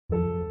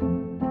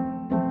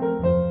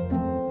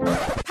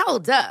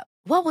Hold up.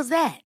 What was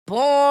that?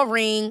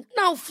 Boring.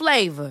 No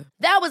flavor.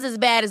 That was as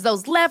bad as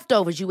those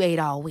leftovers you ate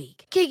all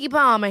week. Keke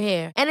Palmer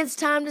here, and it's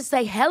time to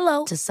say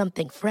hello to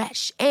something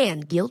fresh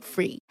and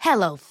guilt-free.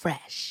 Hello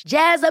Fresh.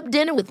 Jazz up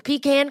dinner with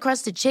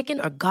pecan-crusted chicken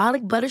or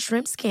garlic butter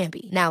shrimp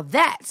scampi. Now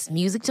that's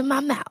music to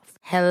my mouth.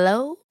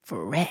 Hello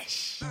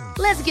Fresh.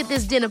 Let's get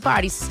this dinner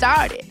party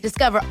started.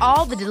 Discover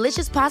all the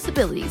delicious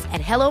possibilities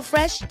at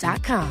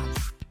hellofresh.com.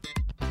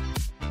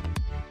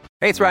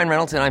 Hey, it's Ryan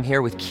Reynolds, and I'm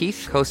here with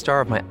Keith,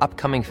 co-star of my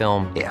upcoming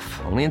film,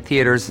 If, only in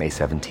theaters May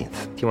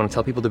 17th. Do you want to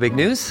tell people the big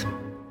news?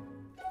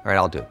 All right,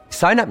 I'll do it.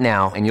 Sign up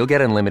now and you'll get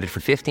unlimited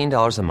for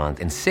 $15 a month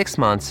and 6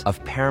 months of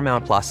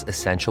Paramount Plus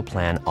Essential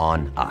Plan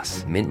on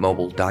us.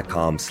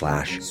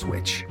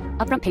 MintMobile.com/switch.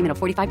 Upfront payment of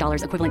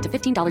 $45 equivalent to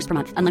 $15 per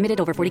month. Unlimited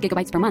over 40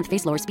 gigabytes per month.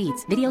 Face lower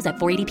speeds. Videos at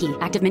 480p.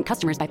 Active Mint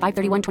customers by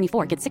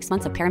 531.24 get 6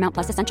 months of Paramount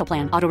Plus Essential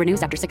Plan. Auto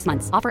renews after 6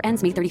 months. Offer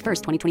ends May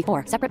 31st,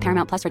 2024. Separate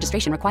Paramount Plus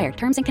registration required.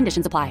 Terms and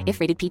conditions apply if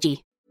rated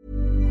PG.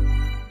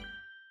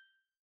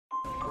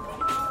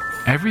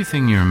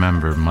 Everything you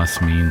remember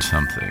must mean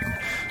something.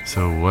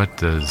 So what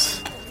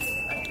does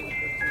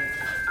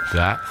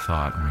that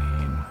thought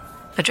mean?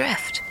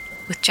 Adrift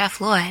with Jeff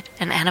Lloyd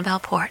and Annabelle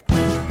Port.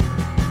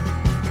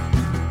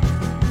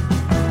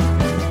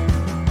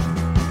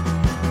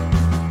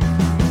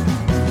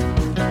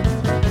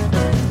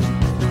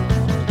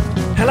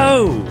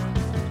 Hello.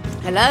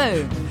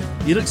 Hello.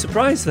 You look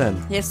surprised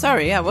then. Yeah,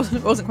 sorry, I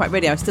wasn't quite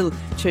ready. I was still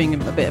chewing a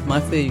bit of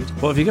my food.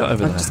 What have you got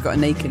over there? I've just got a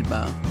naked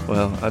bar.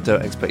 Well, I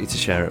don't expect you to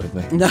share it with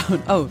me. No.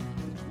 Oh,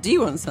 do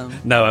you want some?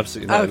 No,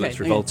 absolutely not. Okay. It looks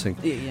revolting.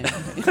 Yeah.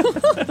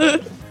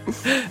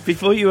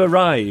 Before you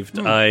arrived,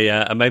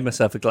 I made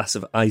myself a glass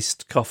of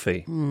iced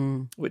coffee,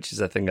 which is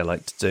a thing I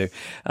like to do.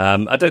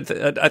 I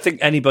think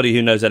anybody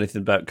who knows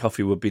anything about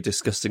coffee would be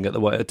disgusted at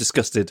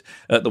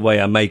the way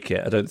I make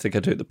it. I don't think I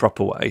do it the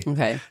proper way.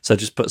 Okay. So I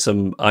just put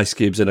some ice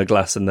cubes in a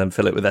glass and then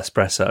fill it with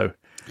espresso.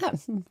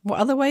 What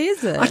other way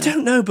is there? I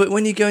don't know, but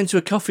when you go into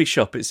a coffee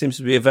shop, it seems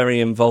to be a very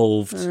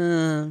involved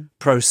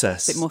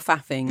process. A bit more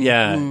faffing.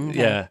 Yeah,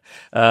 okay.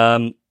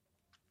 yeah.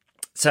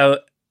 So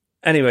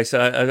anyway,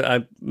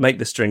 I make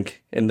this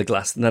drink in the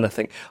glass, and then I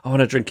think I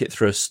want to drink it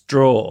through a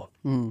straw.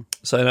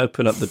 So I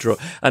open up the drawer,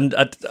 and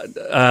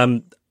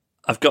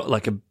I've got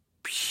like a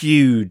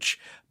huge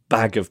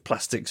bag of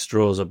plastic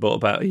straws I bought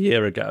about a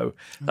year ago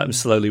that I'm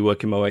slowly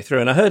working my way through.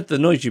 And I heard the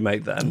noise you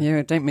make then.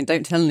 Yeah,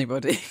 don't tell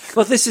anybody.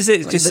 Well, this is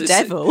it. Like the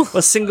devil.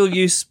 Well,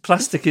 single-use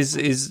plastic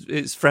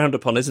is frowned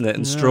upon, isn't it?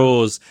 And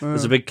straws.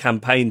 There's a big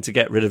campaign to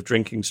get rid of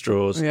drinking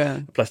straws,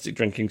 plastic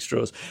drinking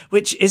straws,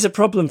 which is a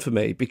problem for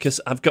me because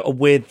I've got a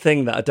weird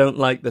thing that I don't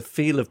like the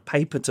feel of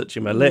paper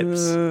touching my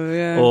lips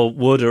or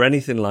wood or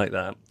anything like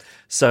that.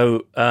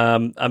 So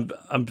I'm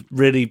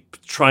really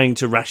trying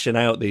to ration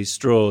out these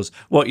straws.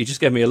 What, you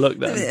just gave me a look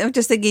then? I'm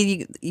just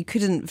thinking you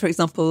couldn't, for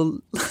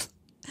example,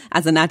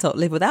 as an adult,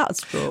 live without a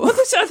straw. Well,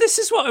 this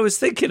is what I was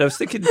thinking. I was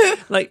thinking,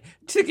 like,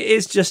 do you think it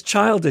is just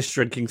childish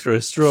drinking through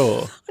a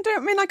straw? I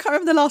can't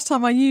remember the last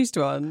time I used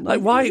one.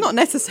 Like, why? It's not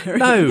necessary.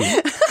 No.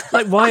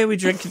 Like, why are we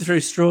drinking through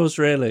straws,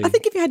 really? I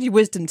think if you had your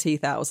wisdom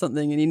teeth out or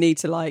something and you need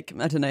to, like,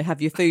 I don't know,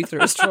 have your food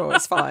through a straw,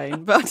 it's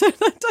fine. But I'm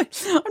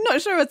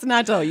not sure as an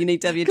adult you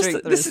need to have your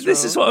drink through a straw.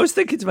 This is what I was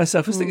thinking to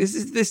myself. I was thinking,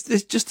 is this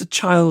just a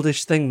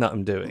childish thing that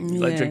I'm doing?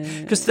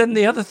 Because then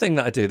the other thing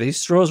that I do, these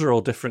straws are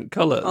all different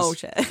colours. Oh,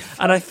 Jeff.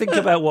 And I think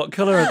about what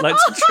colour I'd like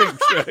to drink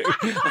through.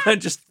 And I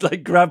just,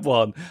 like, grab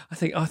one. I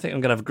think I'm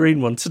going to have a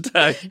green one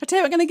today. I tell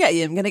you what I'm going to get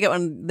you. I'm going to get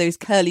one of those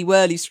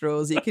curly-whirly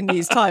straws that you can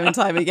use time and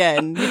time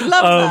again. You'd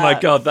love that. Oh, my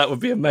God, that would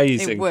be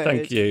amazing. It would.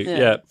 Thank you.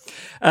 Yeah.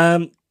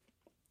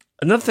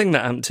 Another thing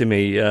that happened to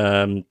me,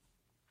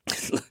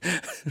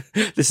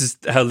 this is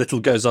how little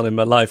goes on in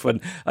my life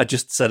when I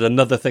just said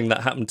another thing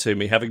that happened to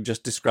me, having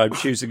just described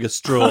choosing a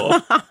straw.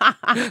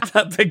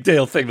 That big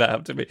deal thing that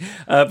happened to me.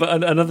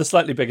 But another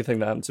slightly bigger thing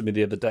that happened to me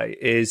the other day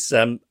is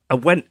I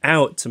went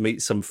out to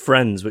meet some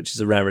friends, which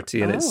is a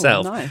rarity in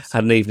itself. Nice.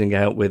 Had an evening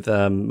out with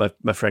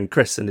my friend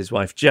Chris and his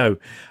wife Jo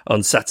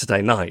on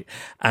Saturday night.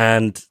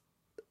 And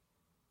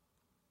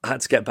I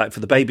had to get back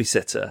for the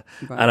babysitter.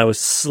 Right. And I was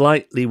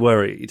slightly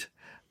worried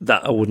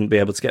that I wouldn't be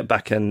able to get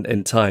back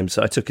in time.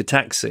 So I took a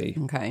taxi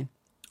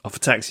off a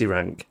taxi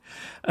rank.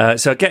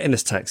 So I get in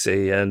this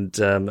taxi and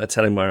I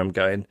tell him where I'm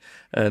going.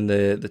 And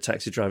the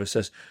taxi driver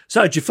says,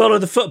 "So, do you follow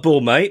the football,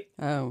 mate?"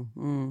 Oh.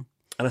 And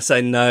I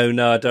say, no,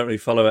 I don't really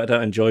follow it. I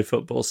don't enjoy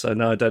football. So,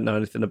 no, I don't know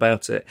anything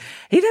about it.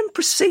 He then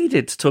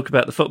proceeded to talk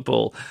about the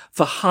football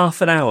for half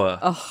an hour.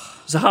 Oh.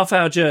 It was a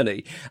half-hour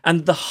journey.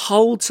 And the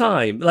whole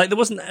time, like, there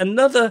wasn't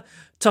another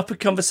topic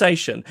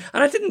conversation.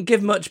 And I didn't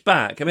give much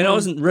back. I mean, I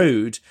wasn't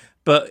rude.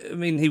 But, I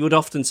mean, he would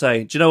often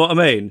say, "Do you know what I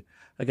mean?"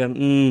 I go,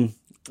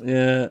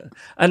 yeah.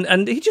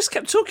 And he just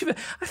kept talking about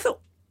it. I thought,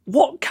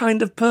 what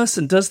kind of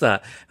person does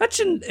that?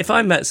 Imagine if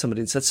I met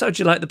somebody and said, "So,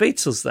 do you like the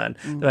Beatles then?"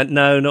 They went,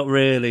 "No, not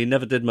really.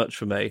 Never did much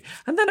for me."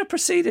 And then I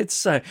proceeded to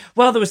say,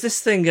 "Well, there was this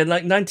thing in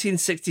like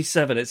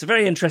 1967. It's a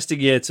very interesting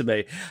year to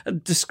me."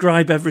 And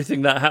describe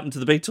everything that happened to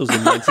the Beatles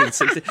in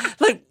 1960.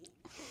 Like,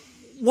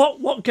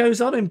 What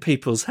goes on in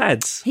people's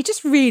heads? He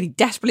just really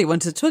desperately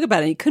wanted to talk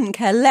about it. He couldn't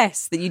care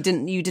less that you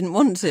didn't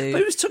want to. But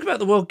he was talking about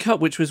the World Cup,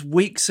 which was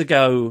weeks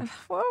ago.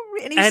 Well,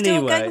 really,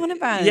 still going on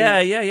about it. Yeah.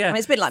 I mean,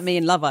 it's a bit like me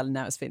in Love Island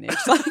now. It's finished.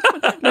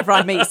 Whenever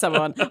I meet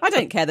someone, I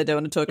don't care they don't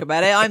want to talk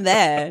about it. I'm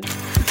there.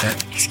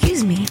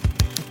 Excuse me.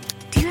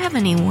 Do you have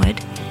any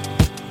wood?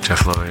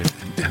 Jeff Lloyd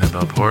and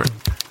Annabelle Port,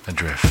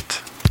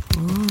 Adrift.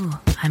 Ooh,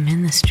 I'm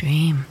in the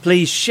stream.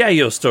 Please share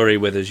your story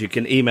with us. You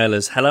can email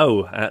us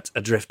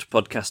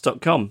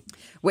hello@adriftpodcast.com.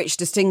 Which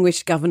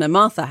distinguished Governor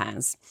Martha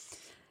has.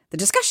 The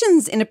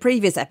discussions in a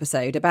previous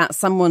episode about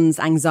someone's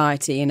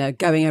anxiety in a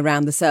going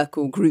around the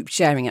circle group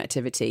sharing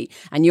activity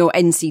and your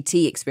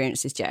NCT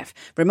experiences, Jeff,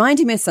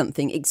 reminded me of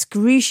something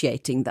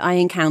excruciating that I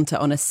encounter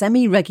on a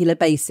semi-regular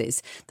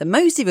basis that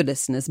most of your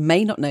listeners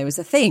may not know is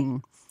a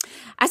thing.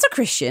 As a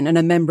Christian and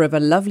a member of a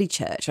lovely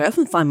church, I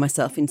often find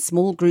myself in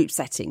small group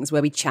settings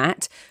where we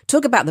chat,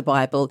 talk about the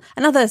Bible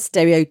and other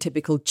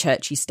stereotypical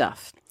churchy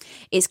stuff.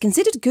 It's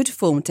considered good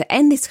form to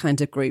end this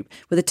kind of group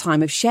with a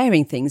time of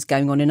sharing things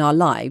going on in our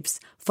lives,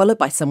 followed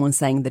by someone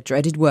saying the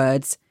dreaded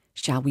words,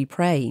 "Shall we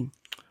pray?"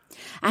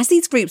 As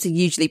these groups are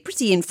usually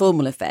pretty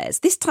informal affairs,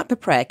 this type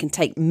of prayer can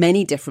take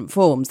many different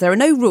forms. There are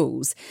no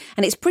rules,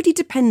 and it's pretty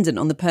dependent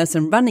on the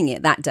person running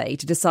it that day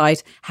to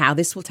decide how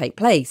this will take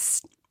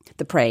place.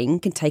 The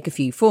praying can take a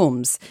few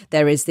forms.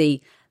 There is the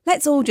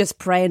let's all just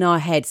pray in our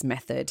heads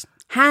method.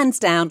 Hands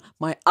down,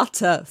 my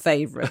utter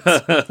favourite.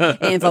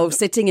 It involves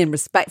sitting in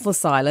respectful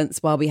silence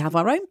while we have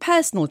our own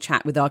personal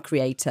chat with our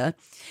Creator.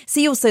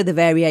 See also the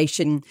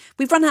variation,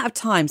 we've run out of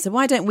time, so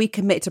why don't we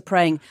commit to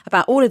praying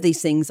about all of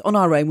these things on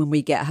our own when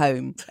we get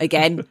home?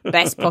 Again,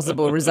 best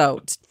possible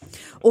result.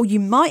 Or you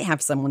might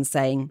have someone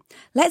saying,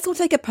 let's all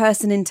take a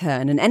person in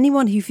turn and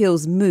anyone who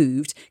feels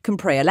moved can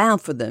pray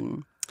aloud for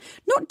them.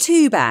 Not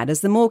too bad, as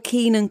the more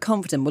keen and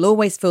confident will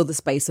always fill the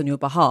space on your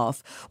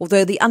behalf,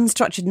 although the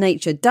unstructured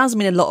nature does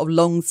mean a lot of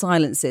long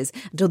silences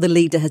until the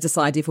leader has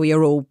decided if we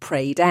are all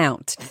prayed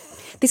out.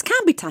 This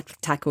can be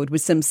tackled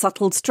with some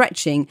subtle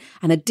stretching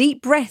and a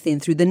deep breath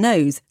in through the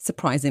nose,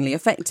 surprisingly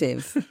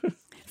effective.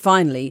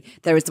 Finally,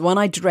 there is the one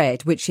I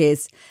dread, which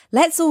is,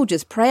 let's all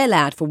just pray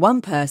aloud for one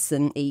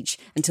person each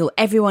until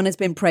everyone has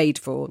been prayed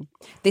for.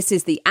 This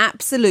is the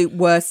absolute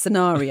worst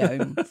scenario.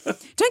 Don't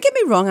get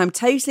me wrong, I'm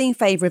totally in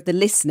favour of the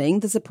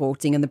listening, the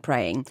supporting and the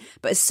praying.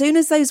 But as soon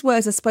as those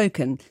words are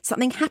spoken,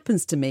 something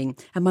happens to me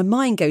and my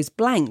mind goes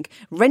blank,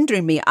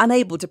 rendering me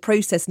unable to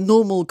process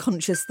normal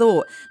conscious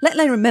thought, let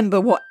alone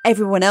remember what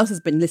everyone else has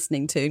been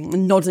listening to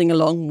and nodding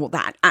along what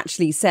that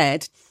actually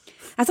said.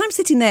 As I'm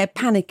sitting there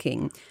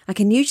panicking, I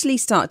can usually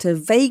start to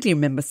vaguely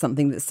remember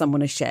something that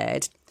someone has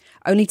shared,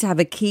 only to have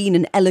a keen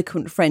and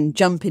eloquent friend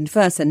jump in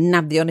first and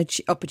nab the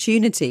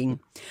opportunity.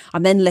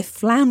 I'm then left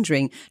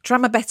floundering,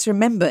 trying my best to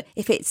remember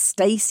if it's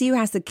Stacey who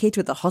has the kid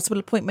with the hospital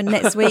appointment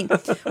next week,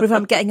 or if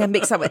I'm getting her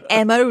mixed up with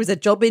Emma who has a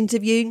job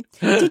interview.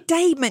 Did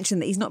Dave mention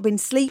that he's not been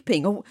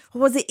sleeping, or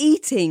was it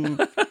eating?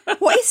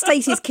 What is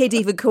Stacey's kid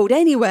even called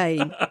anyway?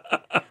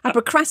 I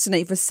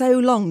procrastinate for so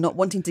long not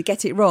wanting to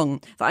get it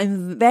wrong that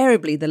I'm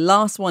invariably the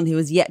last one who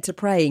has yet to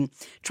pray,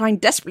 trying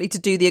desperately to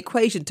do the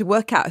equation to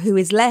work out who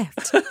is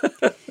left.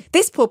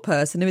 This poor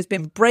person who has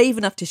been brave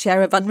enough to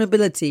share a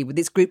vulnerability with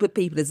this group of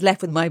people is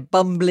left with my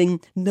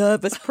bumbling,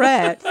 nervous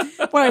prayer,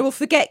 where I will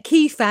forget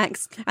key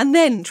facts and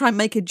then try and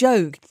make a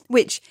joke,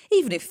 which,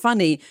 even if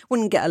funny,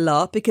 wouldn't get a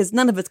laugh because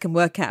none of us can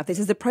work out if this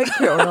is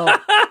appropriate or not.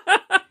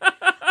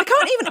 I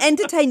can't even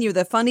entertain you with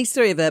a funny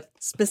story of a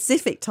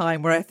specific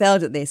time where I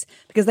failed at this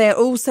because they are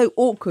all so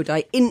awkward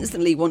I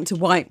instantly want to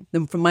wipe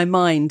them from my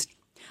mind.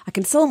 I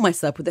console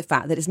myself with the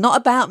fact that it's not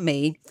about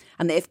me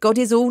and that if God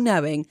is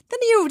all-knowing, then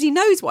he already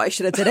knows what I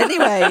should have done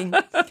anyway.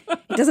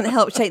 It doesn't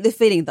help shake the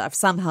feeling that I've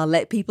somehow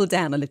let people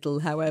down a little,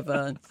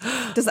 however.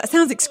 Does that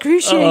sound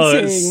excruciating? Oh,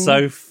 it's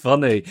so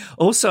funny.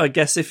 Also, I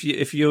guess if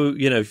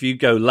you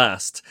go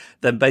last,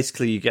 then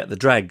basically you get the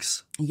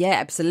dregs. Yeah,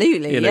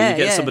 absolutely. You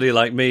get somebody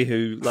like me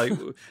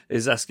who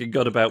is asking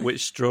God about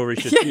which straw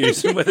he should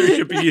use and whether he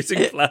should be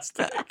using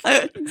plastic.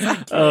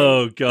 Exactly.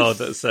 Oh, God,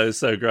 that's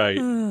so great.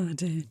 Oh,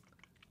 dear.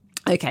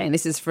 Okay, and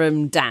this is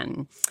from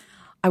Dan.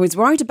 I was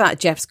worried about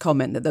Jeff's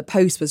comment that the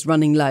post was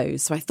running low,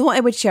 so I thought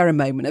I would share a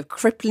moment of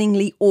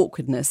cripplingly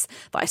awkwardness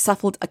that I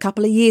suffered a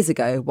couple of years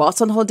ago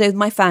whilst on holiday with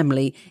my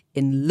family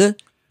in Le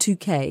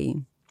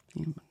Touquet.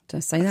 Did I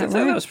say that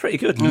right? That was pretty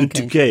good. Okay. Le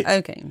Touquet.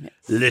 Okay.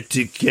 Le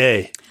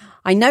Touquet.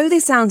 I know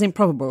this sounds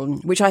improbable,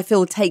 which I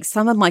feel takes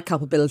some of my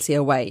culpability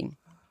away.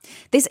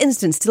 This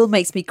instance still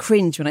makes me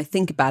cringe when I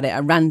think about it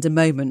at random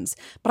moments,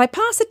 but I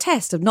passed the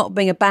test of not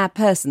being a bad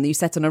person that you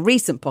set on a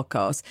recent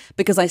podcast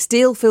because I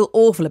still feel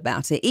awful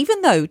about it,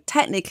 even though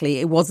technically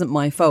it wasn't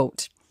my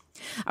fault.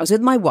 I was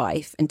with my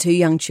wife and 2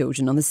 young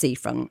children on the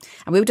seafront,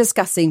 and we were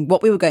discussing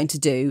what we were going to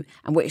do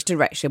and which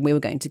direction we were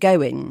going to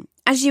go in.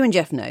 As you and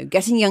Jeff know,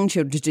 getting young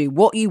children to do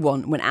what you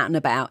want when out and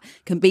about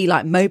can be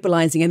like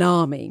mobilising an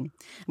army.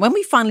 When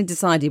we finally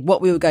decided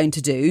what we were going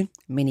to do,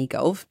 mini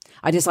golf,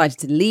 I decided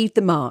to lead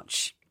the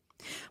march.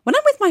 When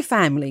I'm with my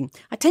family,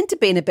 I tend to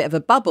be in a bit of a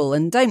bubble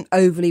and don't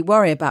overly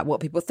worry about what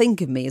people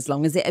think of me as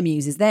long as it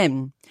amuses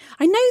them.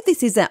 I know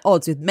this is at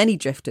odds with many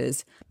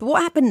drifters, but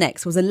what happened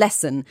next was a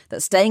lesson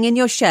that staying in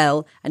your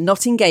shell and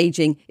not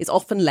engaging is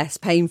often less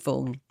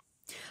painful.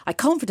 I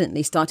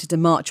confidently started to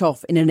march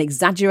off in an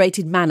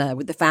exaggerated manner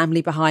with the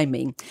family behind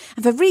me,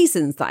 and for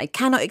reasons that I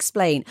cannot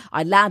explain,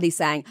 I loudly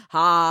sang,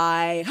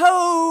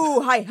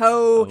 "Hi-ho,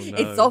 hi-ho,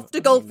 it's off to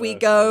golf we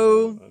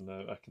go." Oh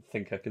no, I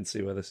think I can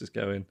see where this is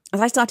going.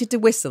 As I started to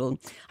whistle,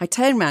 I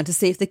turned round to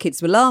see if the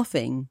kids were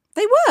laughing.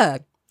 They were.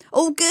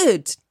 All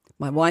good.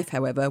 My wife,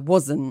 however,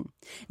 wasn't.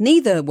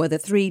 Neither were the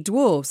three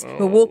dwarfs who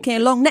were walking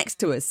along next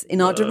to us in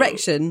our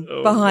direction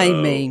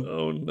behind me.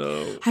 Oh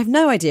no. I have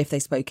no idea if they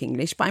spoke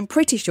English, but I'm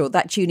pretty sure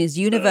that tune is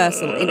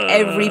universal in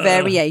every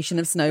variation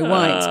of Snow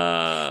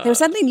White. They were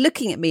suddenly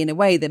looking at me in a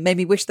way that made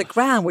me wish the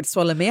ground would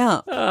swallow me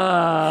up.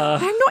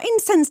 I'm not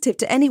insensitive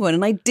to anyone,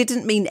 and I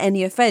didn't mean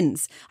any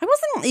offence. I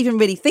wasn't even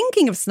really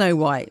thinking of Snow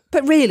White.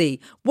 But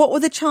really, what were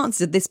the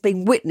chances of this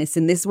being witnessed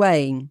in this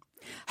way?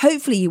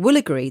 Hopefully you will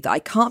agree that I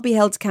can't be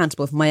held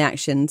accountable for my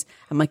actions,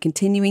 and my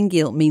continuing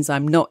guilt means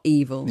I'm not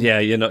evil. Yeah,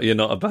 you're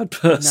not a bad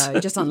person.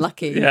 No, just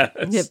unlucky. Yes.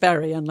 You're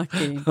very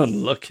unlucky.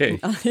 Unlucky.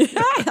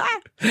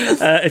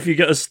 If you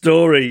got a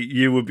story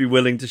you would be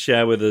willing to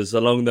share with us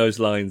along those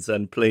lines,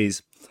 then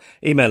please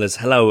email us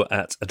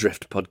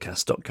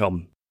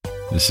hello@adriftpodcast.com.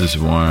 This is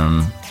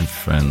warm and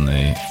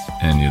friendly,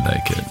 and you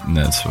like it, and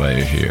that's why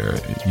you're here.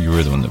 You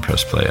were the one that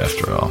pressed play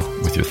after all,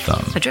 with your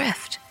thumb.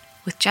 Adrift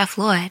with Jeff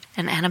Lloyd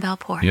and Annabelle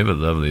Port. You have a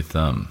lovely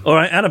thumb. All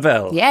right,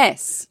 Annabelle.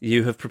 Yes.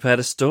 You have prepared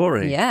a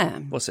story. Yeah.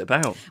 What's it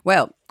about?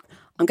 Well,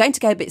 I'm going to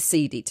go a bit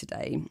seedy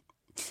today.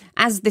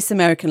 As This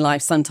American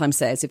Life sometimes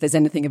says, if there's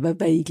anything of a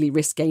vaguely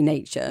risque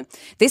nature,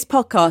 this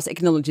podcast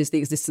acknowledges the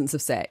existence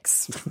of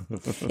sex.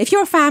 If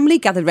you're a family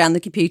gathered around the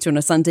computer on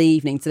a Sunday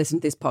evening to listen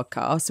to this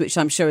podcast, which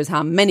I'm sure is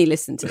how many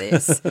listen to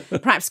this,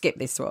 perhaps skip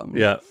this one.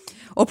 Yeah.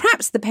 Or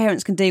perhaps the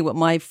parents can do what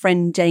my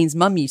friend Jane's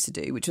mum used to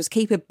do, which was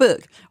keep a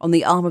book on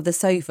the arm of the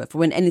sofa for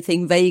when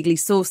anything vaguely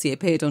saucy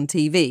appeared on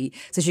TV,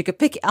 so she could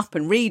pick it up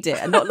and read it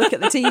and not look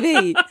at the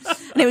TV.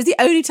 And it was the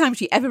only time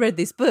she ever read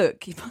this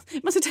book.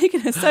 It must have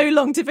taken her so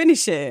long to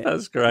finish it.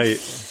 That's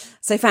great.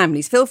 So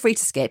families, feel free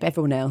to skip.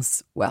 Everyone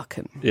else,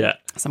 welcome. Yeah.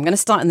 So I'm going to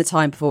start in the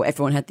time before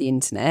everyone had the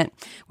internet,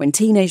 when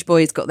teenage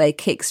boys got their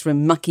kicks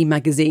from mucky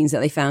magazines that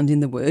they found in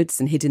the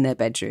woods and hid in their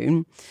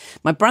bedroom.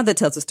 My brother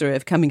tells a story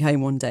of coming home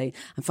one day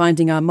and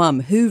finding our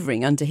mum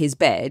hoovering under his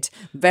bed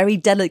very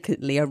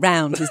delicately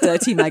around his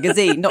dirty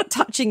magazine, not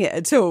touching it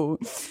at all,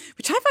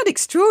 which I found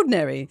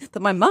extraordinary,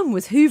 that my mum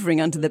was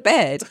hoovering under the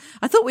bed.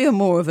 I thought we were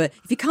more of a,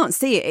 if you can't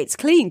see it, it's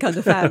clean kind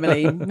of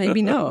family.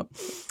 Maybe not.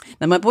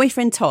 Now, my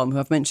boyfriend Tom, who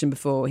I've mentioned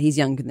before, he's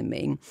younger than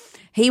me.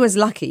 He was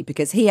lucky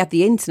because he had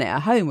the internet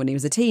at home when he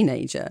was a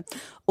teenager,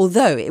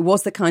 although it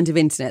was the kind of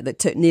internet that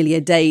took nearly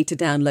a day to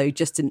download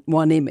just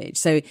one image.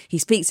 So he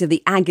speaks of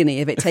the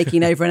agony of it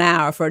taking over an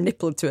hour for a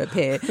nipple to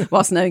appear,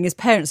 whilst knowing his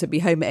parents would be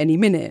home at any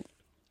minute.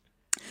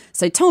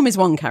 So Tom is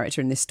one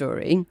character in this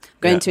story. I'm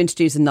going to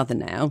introduce another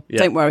now. Yeah.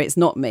 Don't worry, it's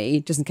not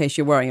me, just in case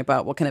you're worrying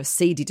about what kind of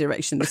seedy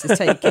direction this is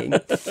taking.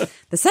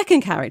 The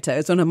second character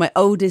is one of my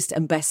oldest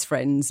and best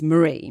friends,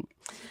 Marie.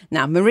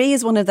 Now, Marie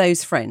is one of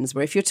those friends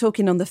where if you're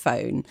talking on the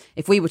phone,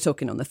 if we were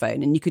talking on the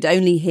phone and you could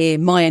only hear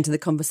my end of the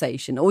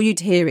conversation, all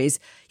you'd hear is,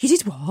 "You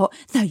did what?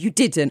 No, you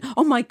didn't.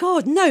 Oh my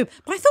God, no.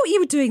 But I thought you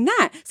were doing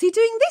that. So you're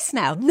doing this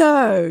now?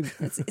 No."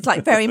 It's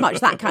like very much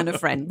that kind of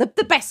friend,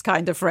 the best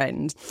kind of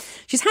friend.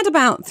 She's had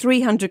about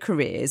 300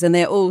 careers and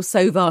they're all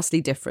so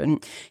vastly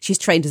different. She's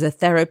trained as a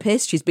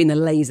therapist. She's been a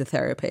laser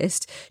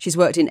therapist. She's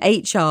worked in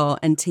HR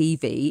and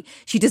TV.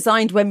 She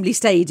designed Wembley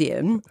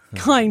Stadium,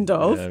 kind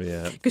of,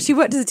 because she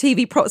worked as a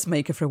TV props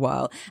maker for a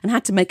while and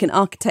had to make an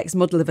architect's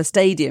model of a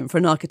stadium for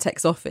an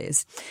architect's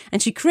office.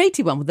 And she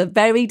created one with a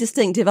very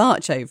distinctive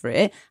arch over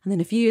it. And then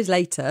a few years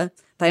later,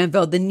 they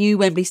unveiled the new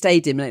Wembley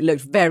Stadium and it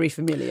looked very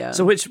familiar.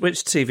 So which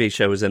TV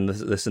show was in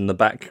this in the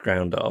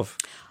background of?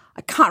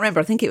 I can't remember.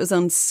 I think it was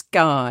on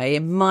Sky.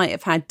 It might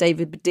have had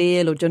David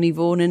Baddiel or Johnny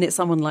Vaughan in it,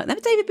 someone like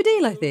that. David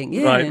Baddiel, I think.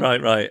 Yeah.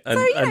 Right. And,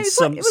 So, and it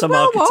some was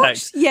well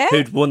architect watched,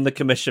 who'd won the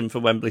commission for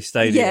Wembley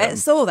Stadium. Yeah,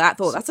 saw that.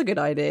 Thought that's a good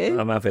idea.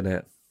 I'm having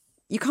it.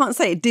 You can't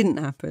say it didn't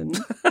happen.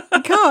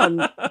 You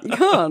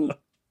can't.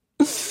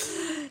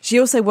 She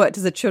also worked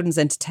as a children's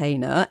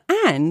entertainer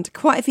and,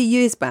 quite a few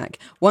years back,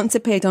 once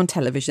appeared on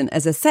television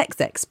as a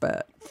sex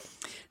expert.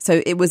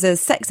 So it was a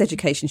sex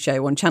education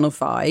show on Channel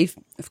 5,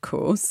 of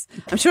course.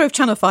 I'm sure if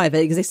Channel 5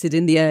 had existed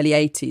in the early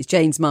 80s,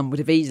 Jane's mum would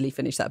have easily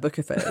finished that book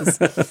of hers.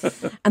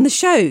 And the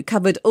show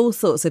covered all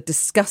sorts of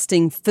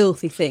disgusting,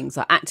 filthy things,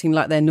 like acting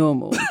like they're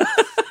normal.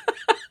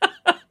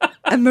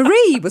 And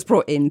Marie was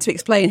brought in to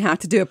explain how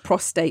to do a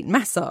prostate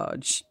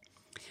massage.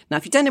 Now,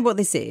 if you don't know what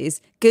this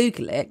is,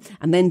 Google it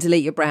and then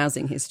delete your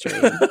browsing history.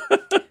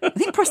 I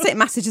think prostate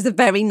massage is a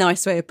very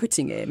nice way of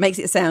putting it. It makes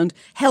it sound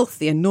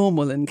healthy and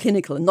normal and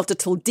clinical and not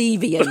at all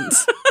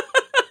deviant.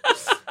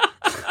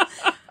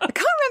 I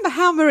can't remember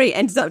how Marie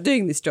ended up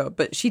doing this job,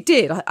 but she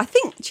did. I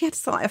think she had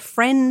like a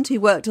friend who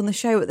worked on the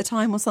show at the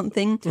time or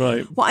something.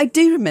 Right. What I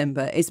do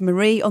remember is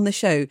Marie on the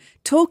show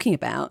talking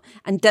about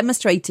and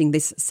demonstrating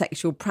this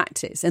sexual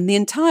practice. And the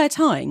entire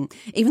time,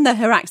 even though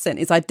her accent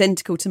is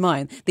identical to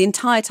mine, the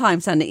entire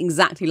time sounding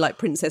exactly like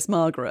Princess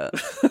Margaret.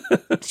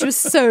 She was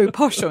so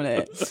posh on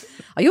it.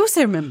 I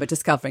also remember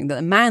discovering that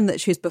the man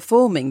that she was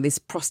performing this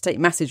prostate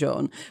massage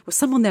on was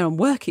someone there on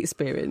work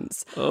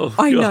experience. Oh,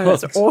 I know,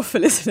 God. it's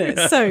awful, isn't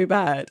it? So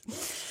bad.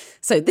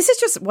 So this is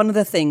just one of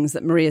the things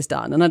that Maria's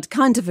done, and I'd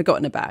kind of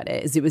forgotten about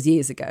it as it was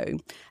years ago,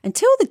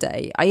 until the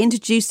day I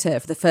introduced her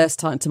for the first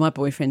time to my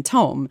boyfriend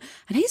Tom,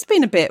 and he's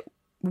been a bit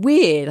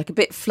weird, like a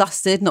bit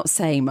flustered, not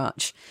saying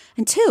much,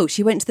 until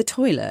she went to the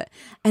toilet,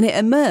 and it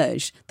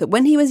emerged that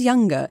when he was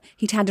younger,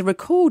 he'd had a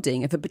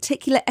recording of a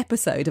particular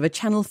episode of a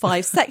Channel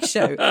 5 sex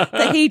show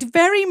that he'd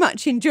very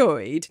much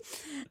enjoyed.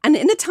 And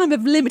in a time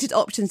of limited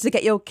options to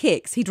get your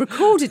kicks, he'd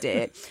recorded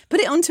it, put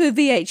it onto a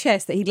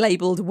VHS that he'd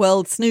labelled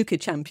World Snooker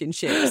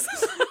Championships,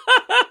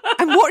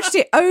 and watched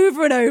it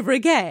over and over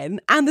again.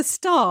 And the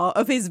star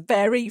of his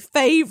very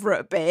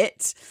favourite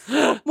bit,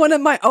 one of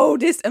my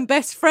oldest and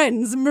best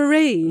friends,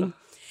 Marie.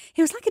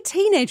 He was like a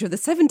teenager of the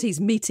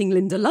 70s meeting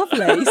Linda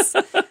Lovelace.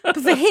 But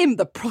for him,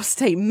 the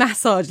prostate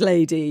massage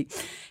lady,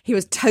 he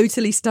was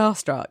totally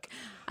starstruck.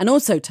 And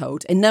also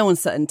told, in no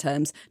uncertain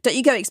terms, don't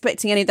you go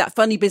expecting any of that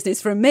funny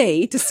business from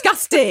me.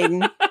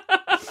 Disgusting.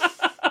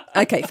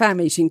 Okay,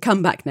 family, you can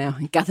come back now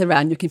and gather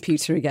around your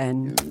computer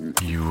again.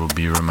 You will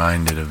be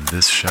reminded of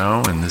this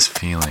show and this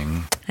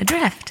feeling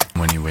Adrift.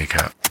 when you wake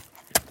up.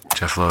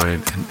 Jeff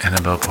Lloyd and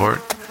Annabelle Port,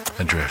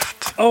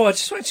 Adrift. Oh, I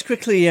just wanted to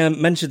quickly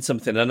mention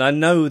something, and I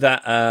know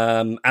that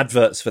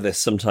adverts for this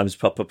sometimes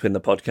pop up in the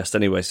podcast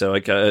anyway, so I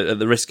go at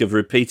the risk of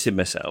repeating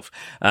myself.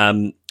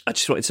 I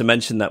just wanted to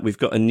mention that we've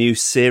got a new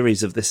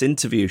series of this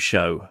interview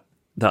show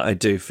that I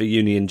do for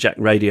Union Jack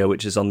Radio,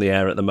 which is on the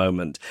air at the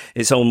moment.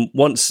 It's on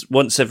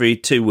once every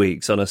 2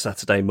 weeks on a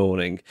Saturday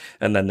morning,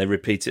 and then they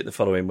repeat it the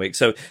following week.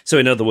 So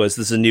in other words,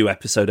 there's a new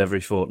episode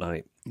every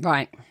fortnight.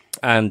 Right.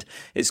 And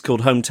it's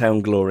called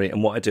Hometown Glory.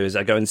 And what I do is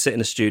I go and sit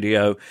in a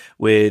studio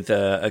with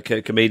a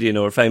comedian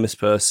or a famous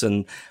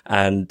person,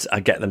 and I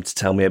get them to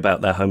tell me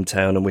about their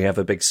hometown. And we have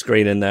a big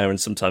screen in there, and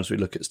sometimes we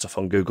look at stuff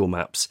on Google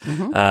Maps.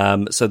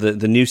 Mm-hmm. So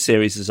the new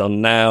series is on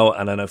now,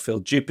 and I know Phil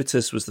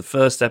Jupitus was the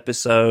first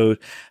episode,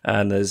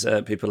 and there's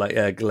people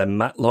like Glenn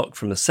Matlock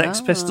from the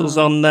Sex Pistols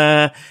on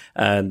there,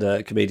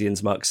 and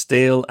comedians Mark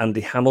Steele,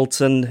 Andy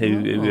Hamilton,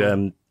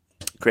 who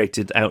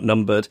created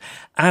Outnumbered,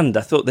 and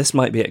I thought this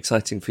might be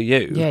exciting for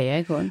you.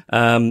 Yeah, go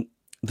on.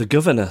 The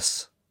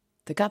Governess.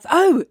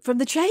 From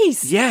The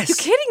Chase. Yes. You're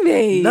kidding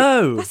me.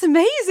 No. That's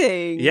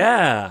amazing.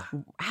 Yeah.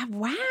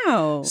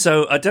 Wow.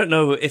 So I don't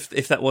know if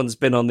that one's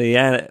been on the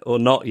air or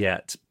not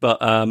yet, but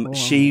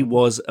she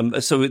was.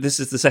 So this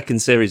is the second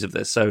series of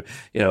this. So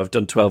I've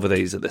done 12 of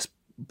these at this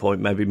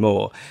point, maybe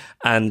more,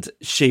 and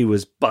she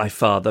was by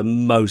far the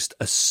most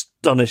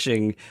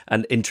astonishing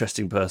and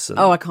interesting person.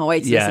 Oh, I can't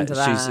wait to listen to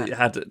that. She's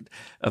had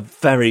a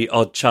very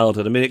odd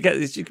childhood. I mean,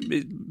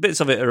 bits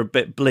of it are a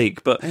bit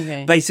bleak, but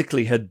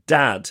basically her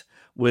dad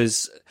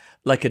was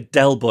like a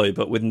Del Boy,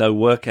 but with no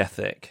work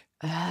ethic.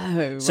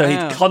 Oh, so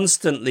wow. he'd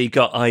constantly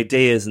got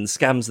ideas and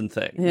scams and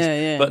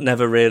things, but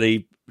never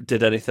really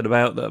did anything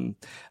about them.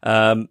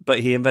 But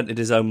he invented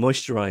his own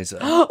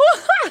moisturiser.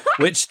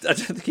 Which I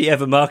don't think he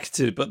ever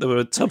marketed, but there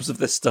were tubs of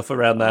this stuff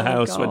around their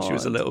house when she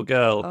was a little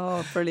girl.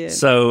 Oh, brilliant.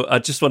 So I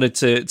just wanted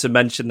to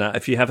mention that.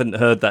 If you haven't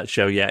heard that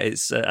show yet,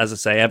 it's, as I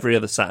say, every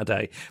other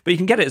Saturday. But you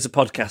can get it as a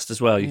podcast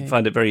as well. You can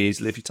find it very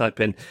easily if you type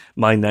in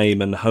my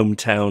name and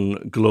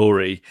Hometown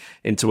Glory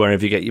into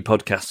wherever you get your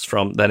podcasts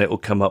from, then it will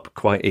come up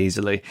quite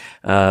easily.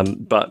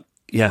 But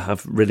yeah,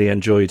 I've really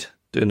enjoyed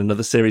doing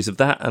another series of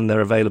that, and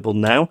they're available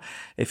now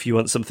if you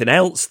want something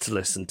else to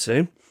listen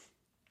to.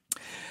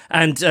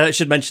 And I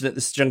should mention at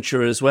this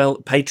juncture as well,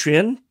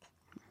 Patreon.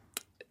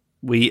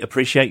 We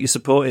appreciate your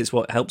support. It's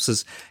what helps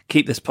us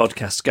keep this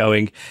podcast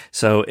going.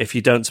 So if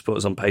you don't support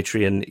us on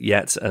Patreon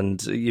yet, and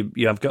you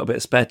have got a bit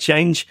of spare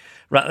change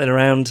rattling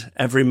around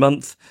every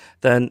month,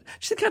 then do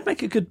you think I'd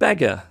make a good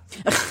beggar?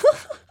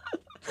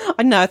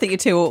 I know, I think you're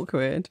too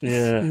awkward.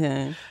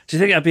 Yeah. Do you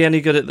think I'd be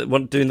any good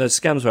at doing those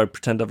scams where I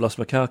pretend I've lost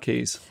my car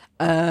keys?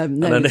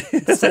 No,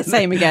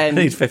 same again.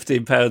 I need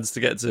 £15 to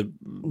get to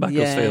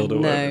Macclesfield or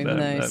whatever.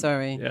 No,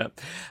 sorry.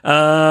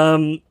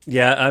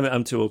 Yeah,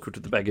 I'm too awkward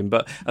with the begging,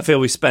 but I feel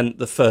we spent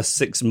the first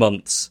 6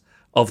 months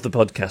of the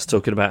podcast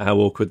talking about how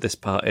awkward this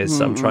part is,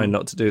 so I'm trying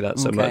not to do that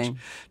so much. Do you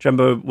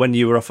remember when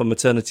you were off on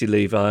maternity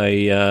leave,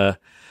 I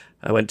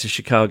went to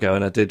Chicago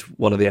and I did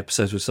one of the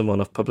episodes with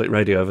someone off public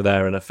radio over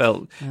there, and I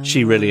felt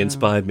she really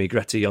inspired me,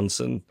 Greta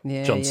Johnson.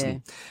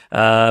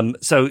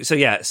 So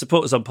yeah,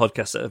 support us on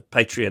podcasts at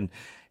Patreon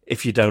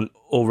if you don't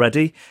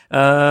already.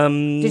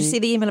 Did you see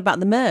the email about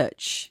the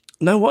merch?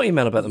 No, what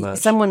email about the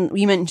merch?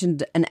 You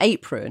mentioned an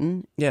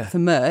apron for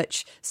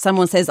merch.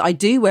 Someone says, I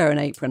do wear an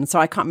apron. So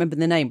I can't remember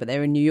the name, but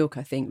they're in New York,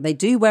 I think. They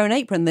do wear an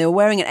apron. They were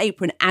wearing an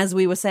apron as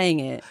we were saying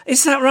it.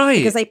 Is that right?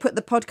 Because they put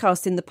the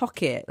podcast in the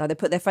pocket. Like they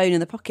put their phone in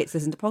the pocket to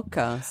listen to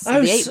podcasts.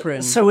 So the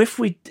apron. So if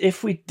we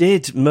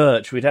did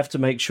merch, we'd have to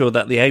make sure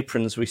that the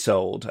aprons we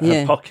sold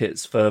had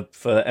pockets for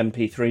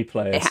MP3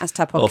 players. It has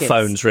to have pockets. Or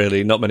phones,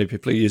 really. Not many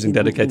people are using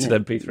dedicated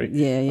MP3.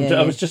 Yeah.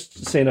 I was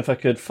just seeing if I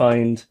could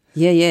find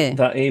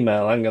that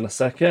email. Hang on a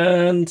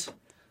second.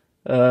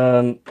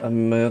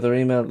 And my other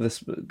email,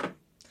 this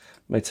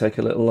may take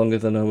a little longer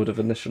than I would have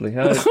initially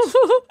hoped.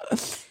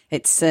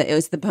 It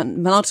was the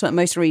penultimate,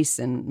 most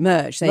recent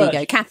merch. There you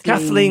go,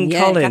 Kathleen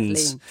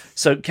Collins. Kathleen.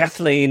 So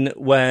Kathleen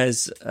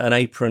wears an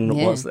apron.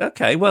 Yeah.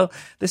 Okay, well,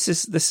 this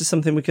is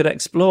something we could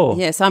explore.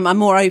 Yes, I'm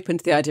more open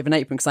to the idea of an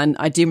apron because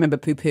I do remember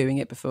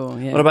poo-pooing it before.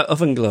 Yeah. What about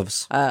oven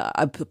gloves?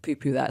 I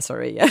poo-poo that.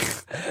 Sorry. Yeah.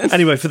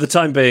 Anyway, for the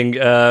time being,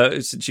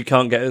 since you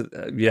can't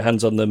get your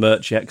hands on the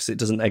merch yet because it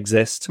doesn't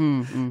exist,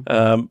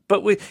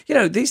 but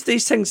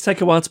these things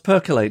take a while to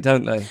percolate,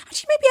 don't they?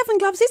 Actually, maybe oven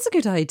gloves is a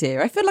good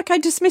idea. I feel like I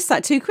dismissed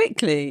that too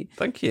quickly.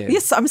 Thank you.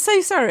 Yes, I'm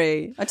so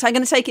sorry. I'm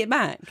going to take it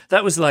back.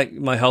 That was like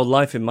my whole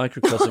life in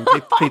microcosm.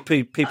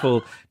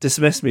 People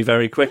dismissed me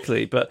very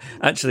quickly, but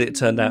actually it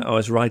turned out I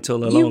was right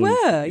all along. You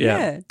were,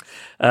 yeah.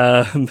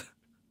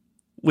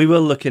 We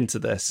will look into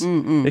this.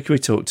 Who can we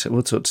talk to?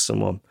 We'll talk to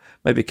someone.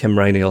 Maybe Kim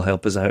Rainey will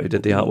help us out, who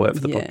did the artwork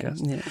for the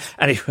podcast. Yeah.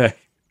 Anyway,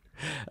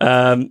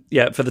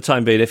 for the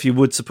time being, if you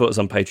would support us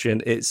on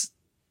Patreon, it's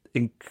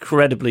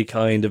incredibly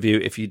kind of you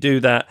if you do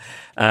that,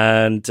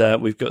 and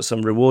we've got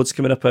some rewards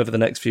coming up over the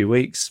next few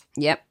weeks.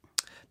 Yep.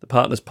 The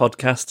Partners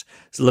podcast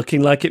is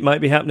looking like it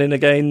might be happening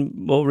again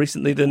more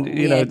recently than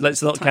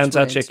let's not count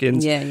our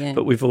chickens.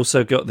 But we've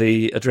also got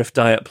the Adrift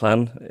diet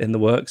plan in the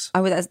works.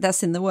 Oh,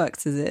 that's in the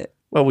works, is it?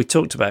 Well, we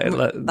talked about it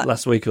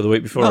last week or the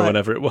week before or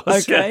whenever it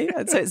was. Okay,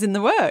 so it's in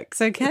the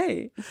works.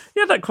 Okay.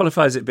 Yeah, that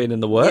qualifies it being in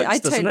the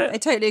works, doesn't it? I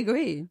totally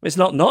agree. It's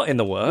not in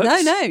the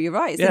works. No, you're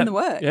right. It's in the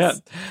works. Yeah.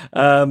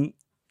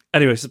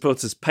 Anyway,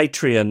 support us,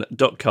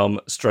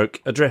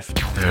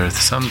 patreon.com/adrift. There are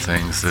some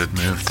things that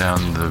move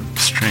down the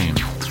stream.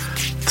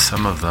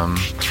 Some of them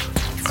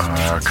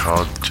are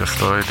called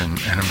Jeff Lloyd and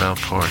Annabelle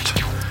Port.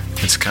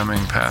 It's coming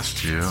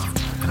past you,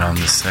 and on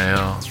the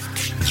sail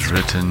is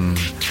written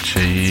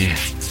GLAP,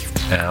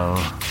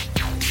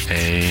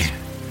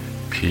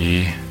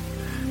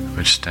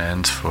 which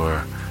stands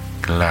for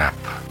GLAP,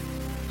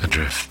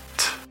 Adrift.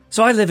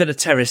 So I live in a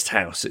terraced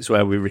house. It's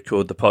where we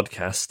record the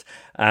podcast,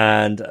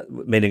 and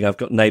meaning I've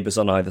got neighbours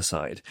on either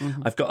side.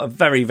 Mm-hmm. I've got a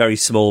very, very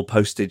small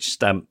postage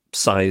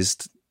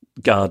stamp-sized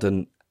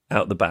garden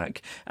out the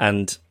back,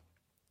 and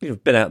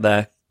we've been out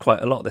there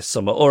quite a lot this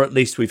summer, or at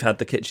least we've had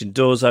the kitchen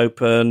doors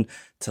open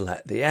to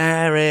let the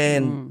air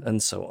in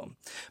and so on.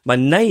 My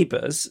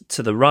neighbours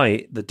to the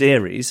right, the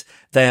Dearies,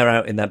 they are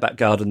out in their back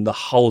garden the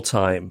whole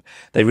time.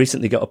 They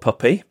recently got a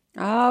puppy.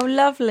 Oh,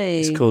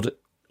 lovely. It's called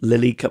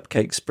Lily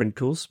Cupcake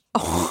Sprinkles.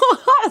 Oh,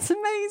 that's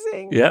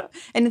amazing. Yeah.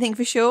 Anything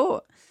for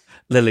short?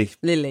 Lily.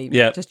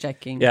 Yeah. Just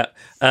checking. Yeah.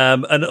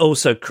 And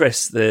also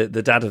Chris, the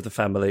dad of the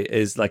family,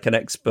 is like an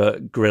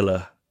expert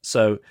griller.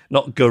 So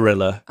not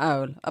gorilla.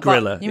 Oh,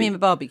 griller. You mean a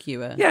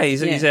barbecuer? Yeah,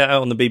 he's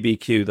out on the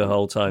BBQ the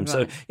whole time.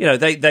 Right. So,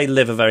 they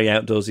live a very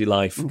outdoorsy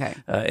life. Okay.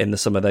 In the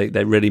summer,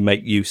 they really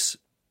make use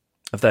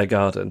of their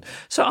garden.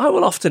 So I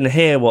will often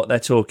hear what they're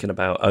talking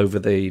about over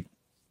the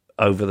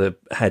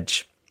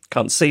hedge.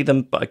 Can't see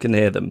them, but I can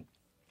hear them.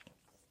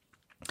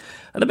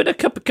 And there have been a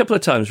couple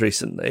of times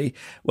recently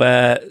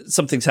where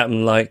something's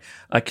happened, like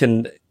I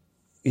can,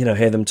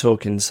 hear them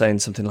talking, saying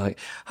something like,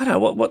 I don't know,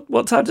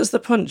 what time does the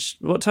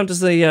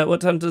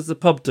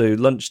pub do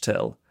lunch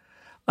till?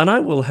 And I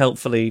will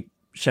helpfully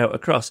shout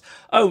across,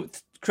 oh,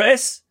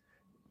 Chris,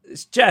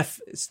 it's Jeff,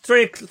 it's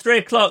 3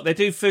 o'clock, they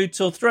do food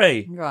till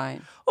 3.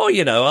 Right. Or,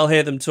 I'll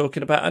hear them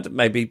talking about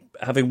maybe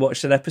having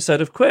watched an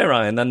episode of Queer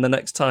Eye, and then the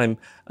next time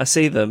I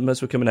see them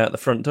as we're coming out the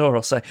front door,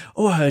 I'll say,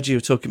 oh, I heard you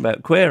were talking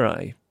about Queer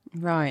Eye.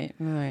 Right.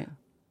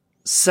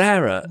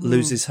 Sarah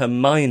loses her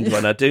mind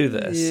when I do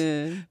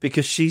this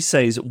because she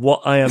says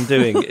what I am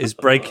doing is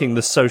breaking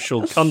the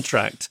social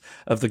contract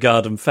of the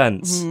garden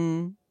fence.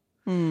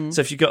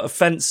 So if you've got a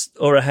fence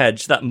or a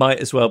hedge, that might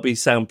as well be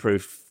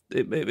soundproof.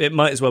 It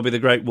might as well be the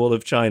Great Wall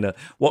of China.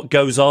 What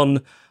goes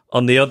on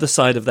the other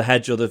side of the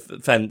hedge or the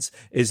fence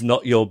is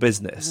not your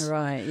business.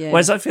 Right, yeah.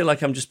 Whereas I feel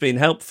like I'm just being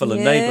helpful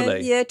and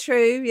neighbourly. Yeah,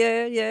 true,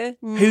 yeah.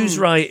 Who's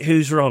right,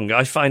 who's wrong?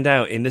 I find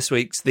out in this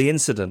week's The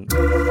Incident.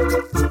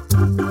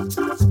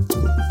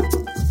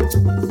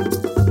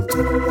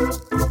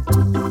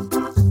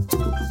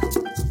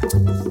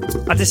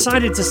 I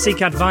decided to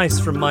seek advice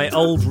from my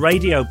old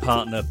radio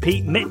partner,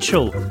 Pete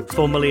Mitchell,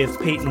 formerly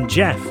of Pete and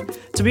Jeff.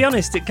 To be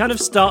honest, it kind of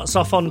starts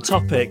off on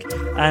topic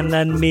and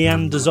then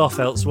meanders off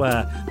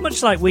elsewhere,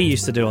 much like we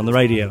used to do on the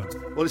radio.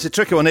 Well, it's a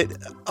tricky one.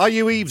 Are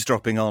you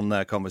eavesdropping on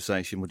their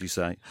conversation, would you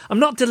say? I'm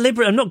not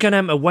deliberate. I'm not going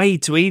out of my way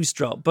to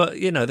eavesdrop, but,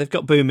 they've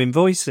got booming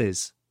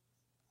voices.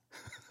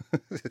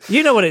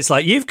 You know what it's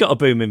like. You've got a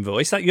booming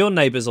voice. Like your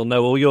neighbours will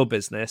know all your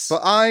business.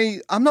 But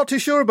I'm not too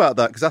sure about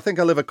that because I think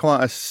I live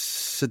quite a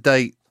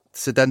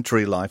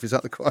sedentary life. Is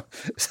that the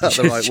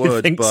right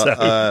word? Think but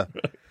so?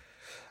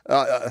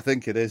 I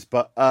think it is.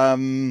 But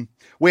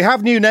we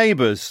have new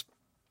neighbours,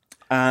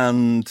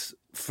 and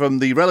from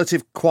the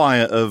relative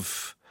quiet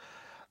of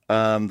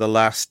the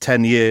last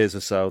 10 years or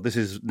so, this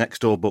is next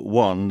door but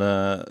one.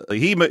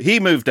 He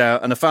moved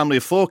out, and a family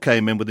of 4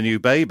 came in with a new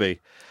baby,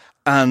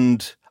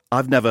 and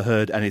I've never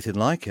heard anything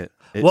like it.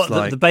 It's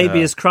the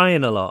baby is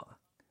crying a lot?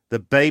 The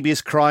baby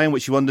is crying,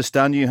 which you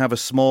understand. You have a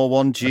small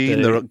one,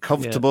 Gene. They're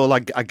uncomfortable. Yeah.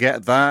 I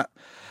get that.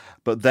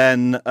 But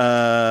then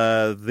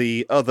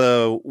the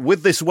other,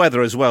 with this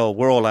weather as well,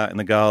 we're all out in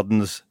the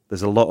gardens.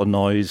 There's a lot of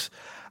noise.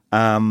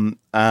 And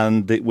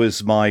it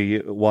was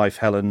my wife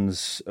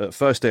Helen's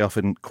first day off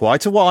in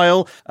quite a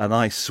while. And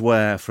I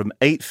swear from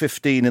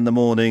 8:15 in the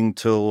morning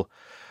till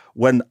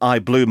when I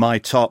blew my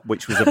top,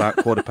 which was about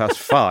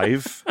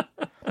 5:15,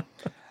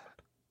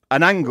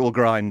 an angle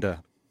grinder.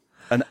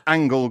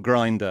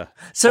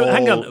 So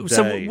hang on. Day.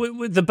 So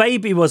the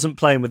baby wasn't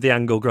playing with the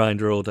angle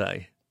grinder all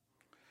day?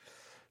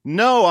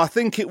 No, I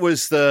think it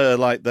was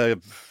the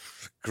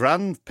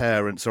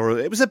grandparents, or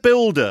it was a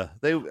builder.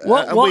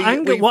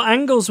 What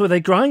angles were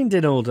they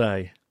grinding all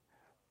day?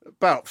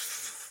 About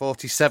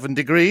 47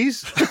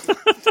 degrees. I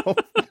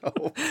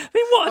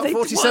mean, what are they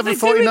 47, doing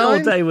 49? all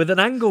day with an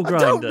angle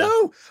grinder? I don't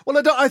know.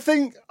 Well, I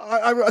think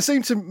I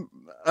seem to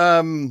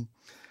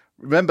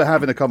remember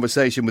having a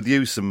conversation with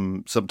you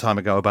some time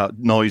ago about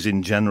noise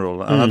in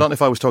general, and I don't know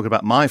if I was talking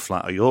about my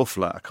flat or your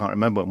flat. I can't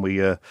remember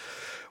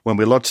when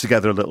we lodged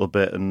together a little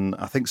bit, and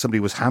I think somebody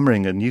was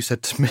hammering, and you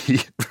said to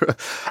me,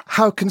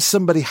 "How can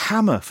somebody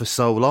hammer for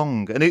so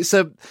long?" And it's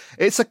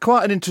a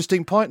quite an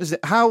interesting point, isn't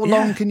it? How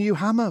long can you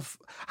hammer?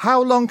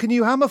 How long can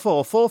you hammer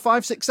for? 4,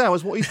 5, 6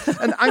 hours?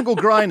 An angle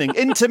grinding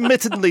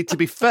intermittently, to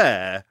be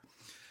fair.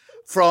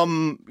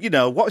 From,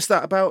 what's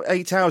that, about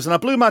 8 hours? And I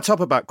blew my top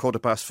about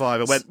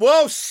 5:15. I went,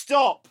 whoa,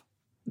 stop!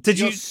 Did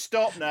you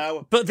stop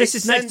now? But this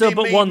is next door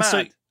but one, mad.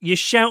 So you're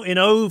shouting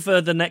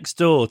over the next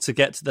door to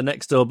get to the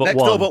next door but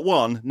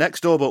one.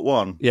 Next door but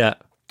one. Yeah.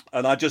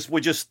 And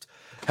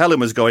Helen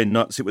was going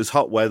nuts. It was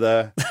hot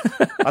weather.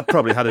 I'd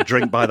probably had a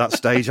drink by that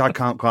stage. I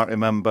can't quite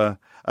remember.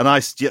 And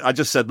I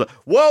just said,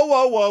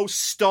 whoa,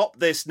 stop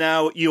this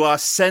now. You are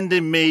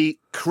sending me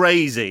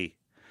crazy.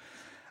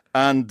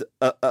 And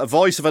a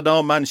voice of an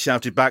old man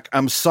shouted back,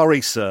 "I'm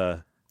sorry,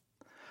 sir.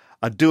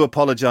 I do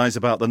apologise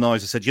about the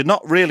noise." I said, "You're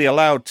not really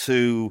allowed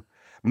to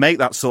make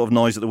that sort of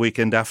noise at the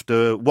weekend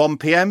after 1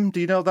 p.m.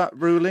 Do you know that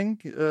ruling?"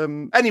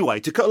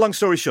 Anyway, to cut a long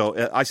story short,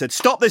 I said,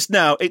 "Stop this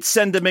now. It's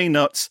sending me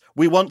nuts.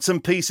 We want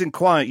some peace and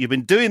quiet. You've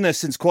been doing this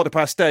since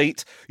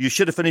 8:15. You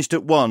should have finished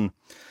at 1.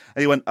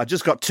 And he went, "I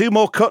just got 2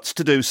 more cuts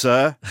to do,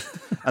 sir,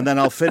 and then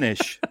I'll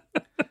finish."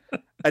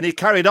 And he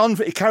carried on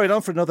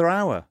for another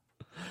hour.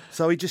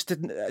 So he just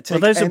didn't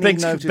take those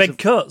any are big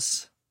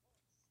cuts.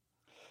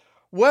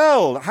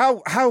 Well,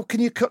 how can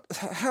you cut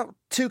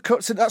 2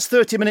 cuts? And that's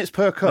 30 minutes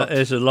per cut. That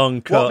is a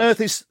long cut. What on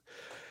earth is?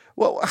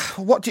 Well,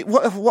 what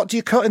do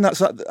you cut in that?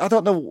 I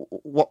don't know.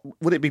 What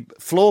would it be?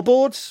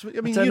 Floorboards?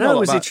 I mean, I don't know.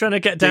 Was he trying to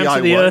get down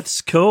to the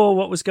Earth's core?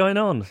 What was going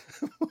on?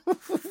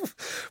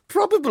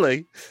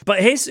 Probably. But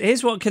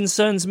here's what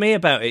concerns me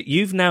about it.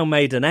 You've now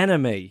made an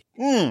enemy.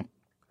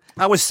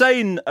 I was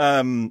saying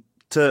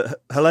to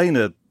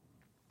Helena,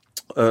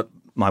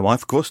 my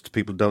wife, of course.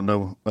 People don't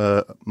know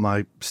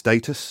my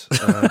status.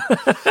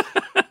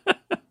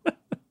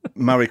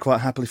 Married quite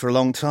happily for a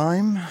long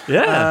time.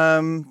 Yeah.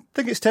 I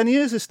think it's 10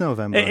 years this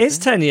November. It is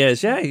 10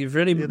 years, yeah. You've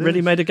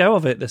really made a go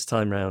of it this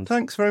time round.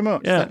 Thanks very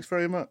much. Yeah. Thanks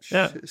very much.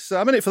 Yeah.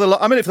 I'm in it for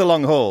the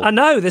long haul. I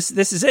know. This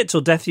is it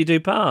till death you do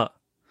part.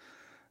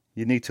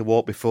 You need to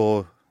walk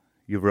before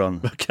you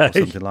run. Okay. Or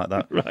something like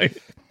that. Right.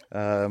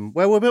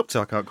 Where were we up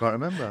to? I can't quite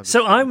remember.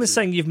 So I was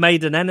saying you've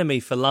made an enemy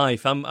for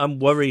life. I'm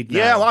worried now.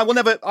 Yeah,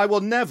 well, I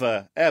will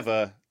never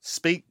ever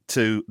speak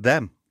to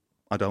them,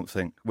 I don't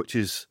think, which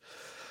is,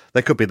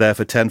 they could be there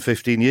for 10,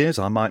 15 years.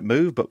 I might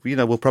move, but,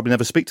 we'll probably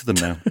never speak to them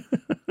now.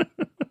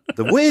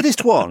 The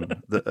weirdest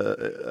one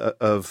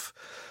of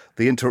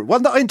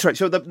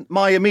the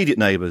my immediate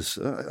neighbours,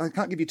 I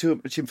can't give you too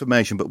much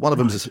information, but one of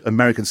them is an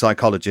American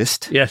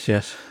psychologist. Yes.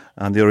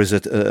 And the other is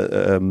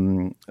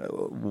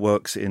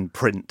works in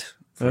print.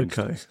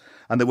 Okay.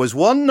 And there was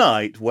one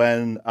night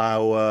when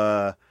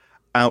our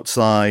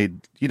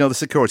outside, the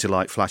security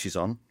light flashes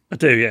on. I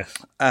do, yes.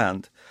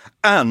 And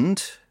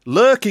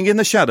lurking in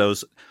the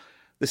shadows,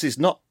 this is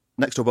not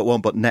next door but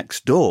one, but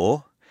next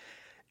door,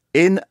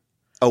 in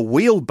a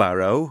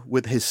wheelbarrow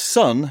with his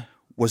son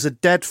was a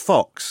dead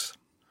fox.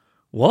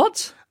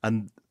 What?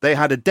 And they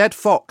had a dead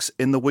fox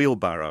in the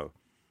wheelbarrow.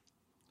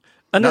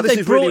 And now,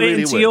 they brought it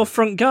into your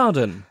front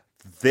garden?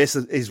 This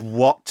is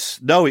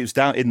no, it was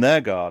down in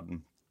their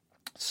garden.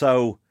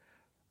 So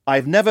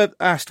I've never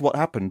asked what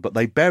happened, but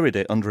they buried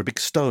it under a big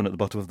stone at the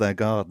bottom of their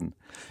garden.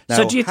 Now,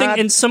 so do you think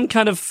in some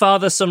kind of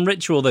father-son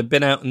ritual they've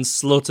been out and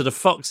slaughtered a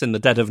fox in the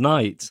dead of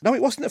night? No,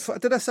 it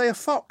wasn't. Did I say a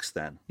fox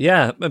then?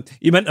 Yeah,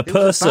 you meant a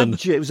person.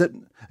 It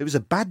was a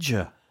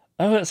badger.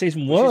 Oh, that's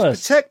even Which is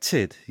worse.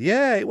 protected.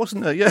 Yeah, it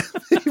wasn't a... Yeah,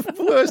 even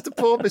worse, the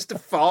poor Mr.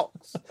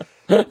 Fox.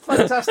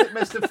 Fantastic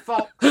Mr.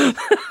 Fox.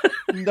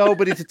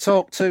 Nobody to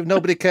talk to.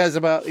 Nobody cares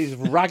about his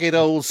ragged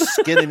old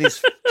skin and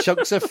his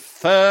chunks of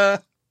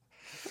fur.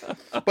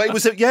 But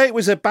it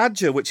was a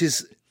badger, which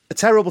is a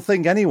terrible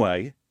thing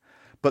anyway.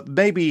 But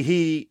maybe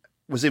he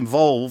was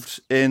involved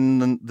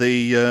in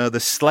the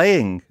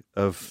slaying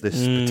of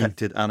this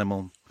protected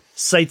animal.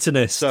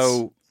 Satanists.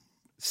 So,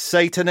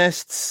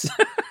 Satanists.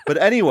 But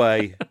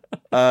anyway,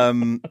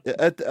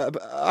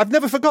 I've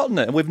never forgotten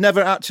it, and we've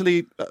never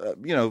actually,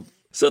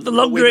 So the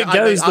longer it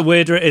goes, the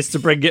weirder it is to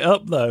bring it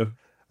up, though.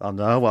 Oh,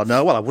 no.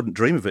 Well, I wouldn't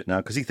dream of it now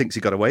because he thinks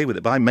he got away with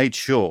it. But I made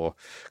sure,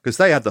 because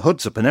they had the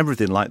hoods up and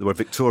everything like they were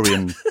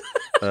Victorian...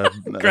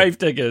 grave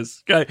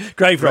diggers.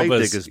 Grave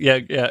robbers. Diggers.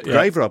 Yeah.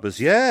 Grave robbers,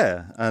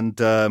 yeah. And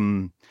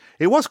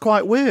it was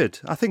quite weird.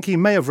 I think he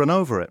may have run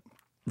over it.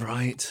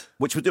 Right.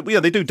 Which,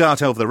 they do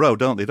dart over the road,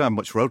 don't they? They don't have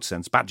much road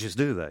sense. Badgers,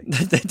 do they?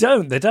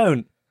 They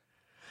don't.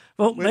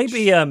 Well,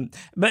 maybe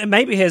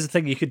here's the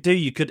thing you could do.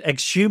 You could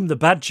exhume the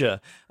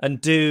badger and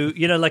do,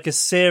 like a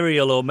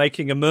serial or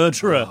Making a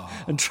Murderer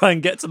and try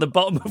and get to the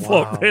bottom of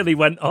what really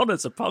went on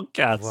as a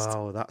podcast.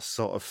 Wow, that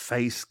sort of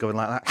face going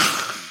like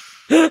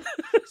that.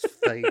 His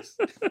face.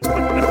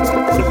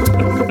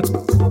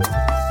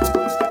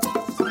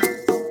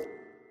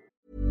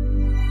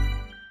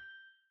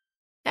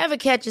 Ever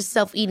catch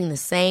yourself eating the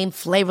same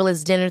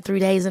flavorless dinner 3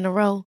 days in a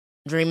row?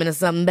 Dreaming of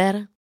something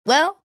better?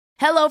 Well,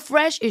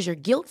 HelloFresh is your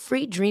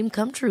guilt-free dream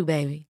come true,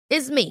 baby.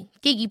 It's me,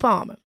 Keke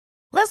Palmer.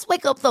 Let's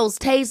wake up those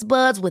taste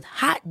buds with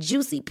hot,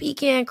 juicy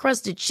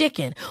pecan-crusted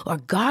chicken or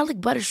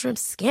garlic butter shrimp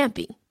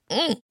scampi.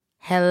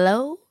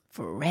 Hello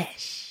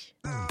Fresh.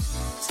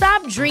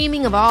 Stop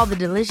dreaming of all the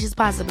delicious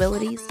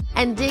possibilities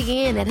and dig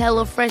in at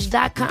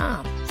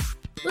HelloFresh.com.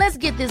 Let's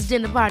get this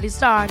dinner party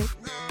started.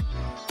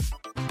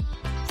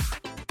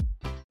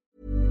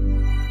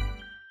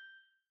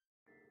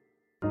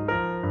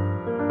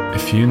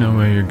 If you know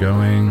where you're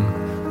going,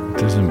 it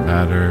doesn't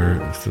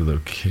matter if the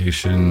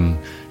location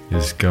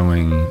is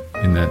going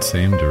in that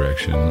same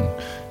direction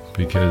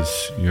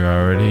because you're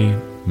already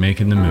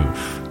making the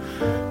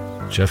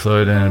move. Jeff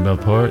Lloyd and Annabelle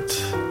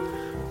Port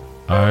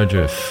are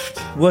adrift.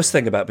 Worst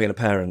thing about being a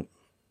parent.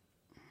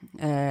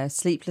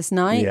 Sleepless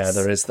nights. Yeah,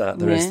 there is that.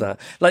 There is that.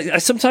 Like I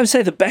sometimes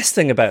say, the best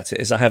thing about it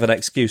is I have an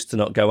excuse to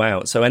not go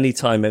out. So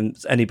anytime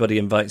anybody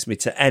invites me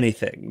to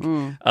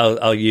anything,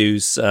 I'll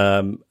use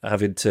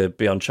having to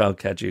be on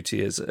childcare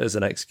duty as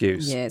an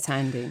excuse. Yeah, it's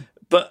handy.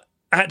 But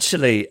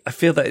actually, I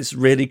feel that it's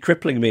really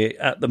crippling me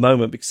at the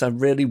moment because I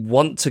really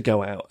want to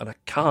go out and I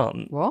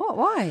can't. What?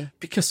 Why?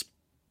 Because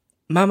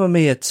Mamma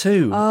Mia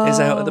 2 is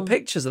out of the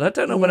pictures and I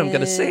don't know when I'm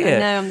going to see it. I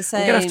know, I'm the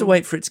same. I'm going to have to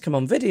wait for it to come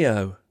on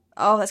video.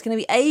 Oh, that's going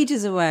to be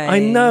ages away. I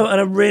know, and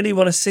I really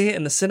want to see it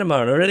in the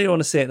cinema, and I really want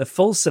to see it in a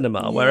full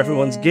cinema where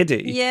everyone's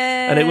giddy.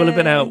 Yeah. And it will have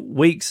been out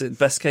weeks at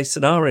best case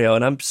scenario,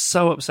 and I'm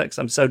so upset because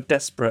I'm so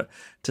desperate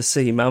to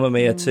see Mamma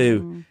Mia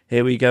 2.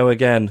 Here we go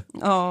again.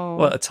 Oh.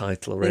 What a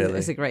title, really.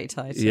 It's a great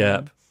title.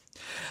 Yeah.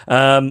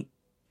 I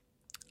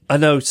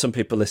know some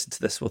people listen to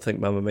this will think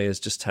Mamma Mia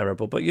is just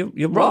terrible, but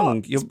you're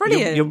wrong. It's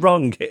brilliant. You're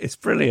wrong. It's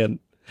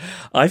brilliant.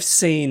 I've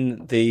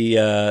seen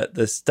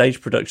the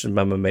stage production of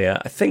Mamma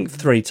Mia, I think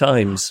 3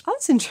 times. Oh,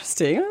 that's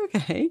interesting.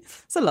 Okay.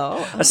 It's a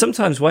lot. I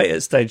sometimes wait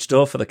at stage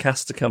door for the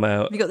cast to come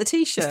out. Have you got the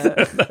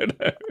T-shirt? No.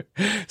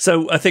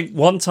 So I think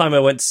one time I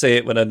went to see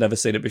it when I'd never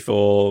seen it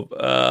before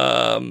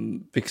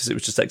because it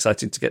was just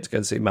exciting to get to go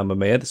and see Mamma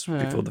Mia. This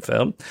was before the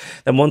film.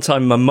 Then one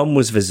time my mum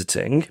was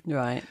visiting.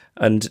 Right.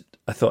 And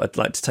I thought I'd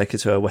like to take her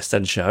to a West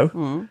End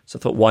show. So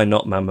I thought, why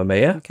not Mamma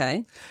Mia?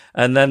 Okay.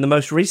 And then the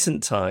most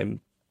recent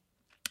time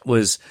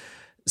was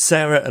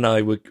Sarah and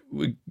I were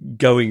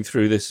going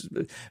through this.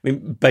 I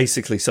mean,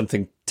 basically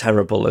something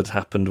terrible had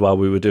happened while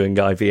we were doing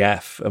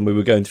IVF and we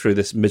were going through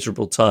this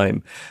miserable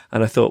time.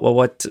 And I thought, well,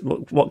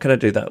 what can I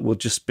do that will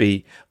just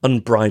be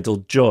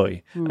unbridled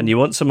joy? And you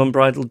want some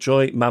unbridled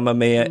joy? Mamma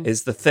Mia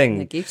is the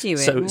thing. It gives you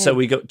it. So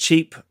we got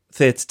cheap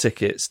theatre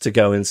tickets to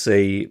go and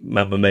see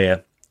Mamma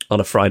Mia on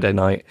a Friday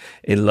night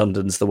in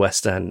London's the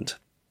West End.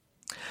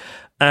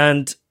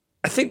 And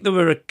I think there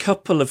were a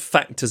couple of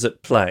factors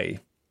at play.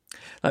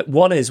 Like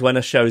one is when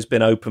a show's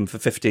been open for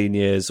 15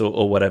 years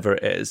or whatever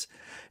it is,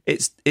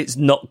 it's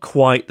not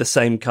quite the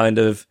same kind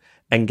of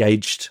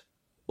engaged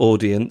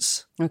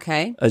audience,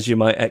 as you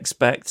might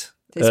expect.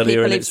 There's earlier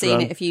people in who've its seen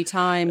run. it a few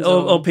times,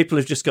 or people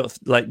who've just got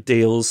like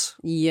deals.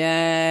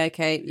 Yeah.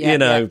 Okay. Yeah. You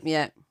know.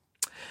 Yeah.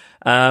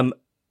 And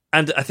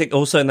I think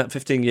also in that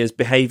 15 years,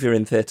 behaviour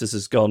in theatres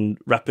has gone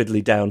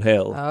rapidly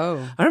downhill. Oh.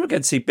 I remember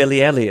going to see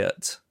Billy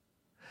Elliot,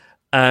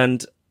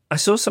 and I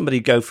saw somebody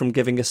go from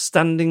giving a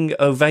standing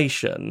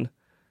ovation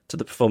to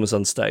the performers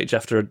on stage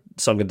after a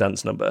song and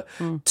dance number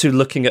to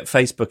looking at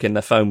Facebook in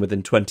their phone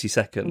within 20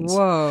 seconds.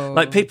 Whoa.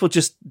 Like, people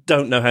just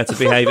don't know how to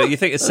behave. You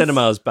think the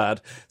cinema's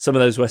bad. Some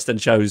of those West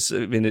End shows,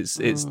 I mean,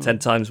 it's 10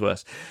 times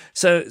worse.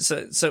 So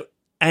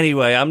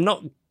anyway, I'm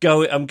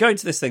going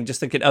to this thing just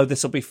thinking, oh,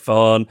 this will be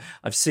fun.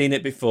 I've seen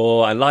it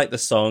before. I like the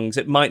songs.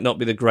 It might not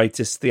be the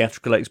greatest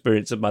theatrical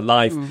experience of my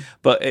life,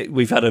 but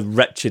we've had a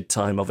wretched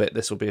time of it.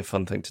 This will be a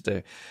fun thing to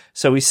do.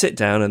 So we sit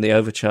down and the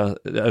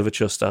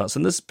overture starts,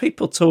 and there's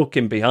people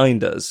talking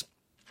behind us.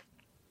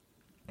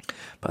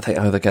 But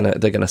I think,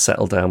 they're gonna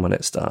settle down when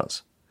it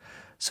starts.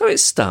 So it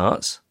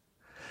starts,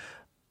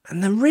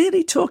 and they're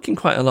really talking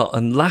quite a lot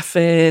and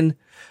laughing.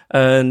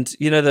 And,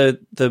 you know,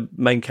 the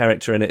main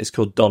character in it is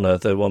called Donna,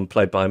 the one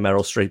played by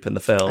Meryl Streep in the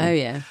film. Oh,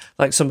 yeah.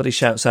 Like somebody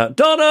shouts out,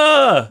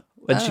 Donna!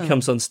 When she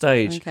comes on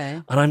stage.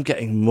 Okay. And I'm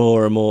getting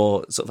more and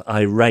more sort of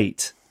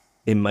irate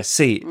in my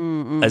seat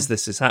as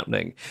this is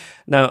happening.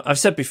 Now, I've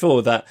said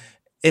before that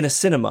in a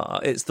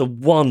cinema, it's the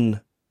one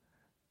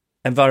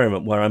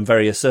environment where I'm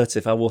very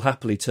assertive. I will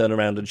happily turn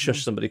around and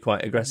shush somebody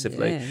quite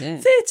aggressively. Yeah.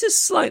 Theatre's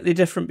slightly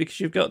different because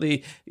you've got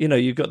the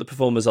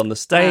performers on the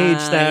stage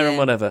there and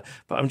whatever.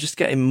 But I'm just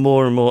getting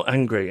more and more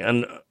angry,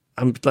 and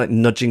I'm like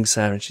nudging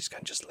Sarah, and she's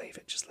going, "Just leave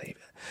it, just leave it."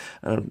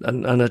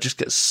 And I just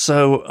get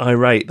so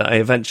irate that I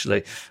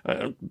eventually,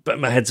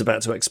 my head's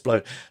about to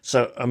explode.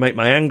 So I make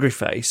my angry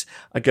face.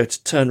 I go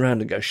to turn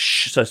around and go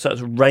shh. So I start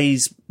to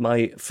raise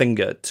my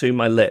finger to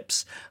my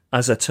lips.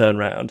 As I turn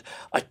round,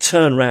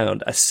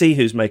 I see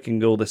who's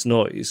making all this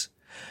noise,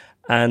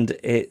 and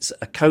it's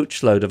a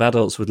coach load of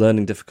adults with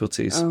learning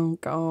difficulties. Oh,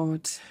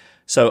 God.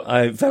 So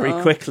I very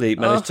quickly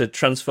managed to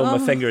transform my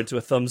finger into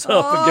a thumbs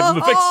up and give them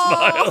a big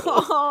smile.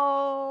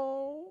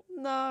 Oh,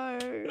 no.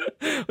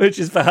 Which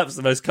is perhaps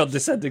the most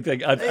condescending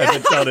thing I've ever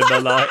done in my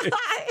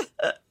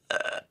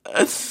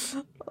life.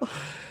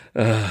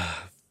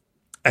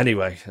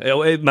 Anyway,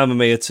 Mamma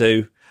Mia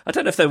 2. I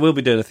don't know if they will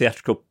be doing a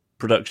theatrical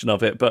production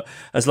of it, but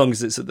as long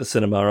as it's at the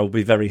cinema, I'll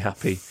be very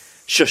happy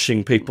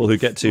shushing people who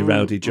get too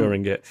rowdy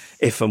during it,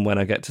 if and when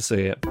I get to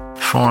see it.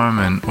 Form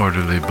an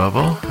orderly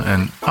bubble,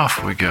 and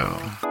off we go.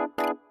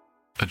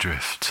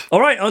 Adrift. All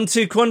right, on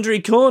to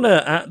Quandary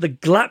Corner at the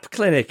GLAP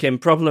Clinic in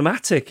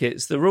Problematic.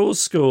 It's the Rules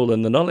School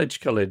and the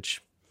Knowledge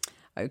College.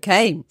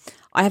 Okay,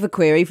 I have a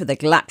query for the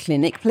GLAP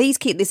Clinic. Please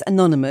keep this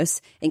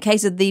anonymous in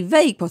case of the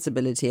vague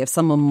possibility of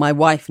someone my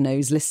wife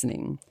knows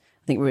listening.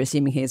 I think we're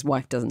assuming his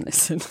wife doesn't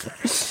listen.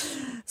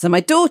 So my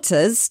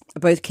daughters are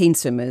both keen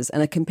swimmers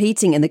and are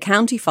competing in the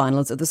county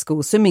finals of the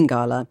school swimming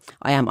gala.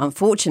 I am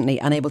unfortunately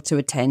unable to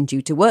attend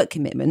due to work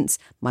commitments.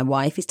 My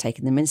wife is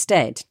taking them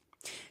instead.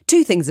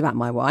 2 things about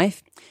my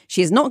wife.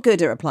 She is not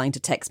good at replying to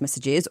text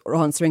messages or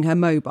answering her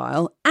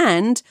mobile,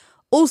 and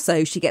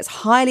also she gets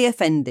highly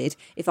offended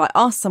if I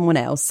ask someone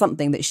else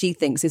something that she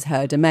thinks is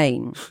her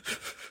domain.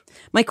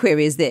 My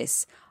query is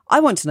this. I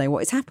want to know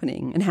what is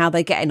happening and how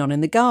they're getting on in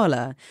the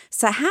gala.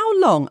 So how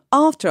long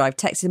after I've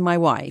texted my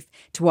wife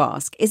to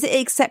ask, is it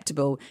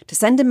acceptable to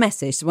send a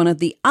message to one of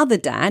the other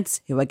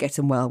dads who I get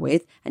on well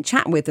with and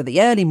chat with at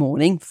the early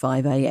morning,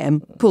 5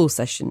 a.m, pool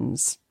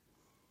sessions?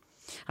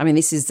 I mean,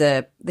 this is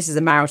a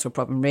marital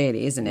problem,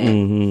 really, isn't it?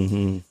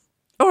 Mm-hmm.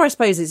 Or I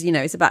suppose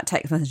it's about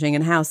text messaging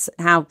and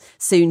how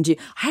soon do you...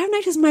 I have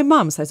noticed my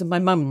mum, so I was with my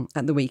mum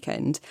at the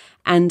weekend,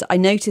 and I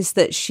noticed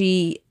that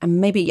she,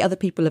 and maybe other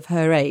people of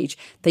her age,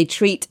 they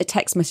treat a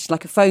text message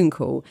like a phone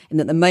call, and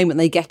that the moment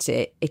they get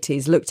it, it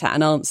is looked at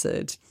and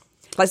answered.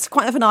 Like, it's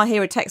quite often I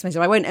hear a text message,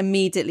 I won't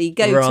immediately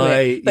go to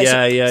it. But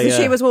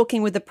she was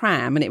walking with the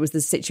pram, and it was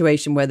the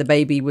situation where the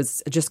baby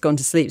was just gone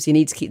to sleep, so you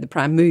need to keep the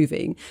pram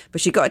moving.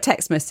 But she got a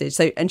text message,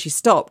 and she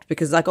stopped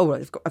because, like,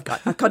 I've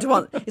got to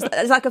answer.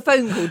 It's like a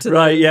phone call to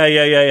Right,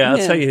 yeah. I'll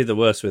tell you who the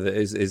worst with it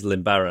is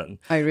Lynn Barron.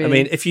 Oh, really? I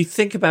mean, if you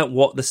think about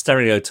what the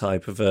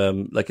stereotype of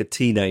like a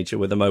teenager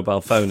with a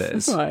mobile phone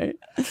is, right?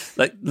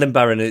 Like Lynn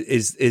Barron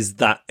is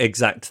that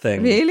exact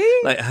thing.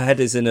 Really? Like her head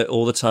is in it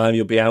all the time.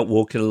 You'll be out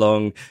walking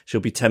along,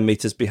 she'll be 10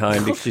 meters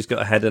behind because she's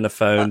got a head and a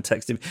phone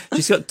texting.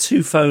 She's got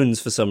 2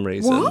 phones for some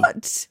reason.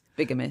 What?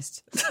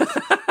 Bigamist. 2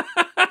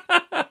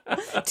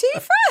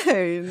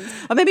 phones?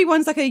 Or maybe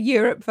one's like a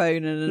Europe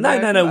phone and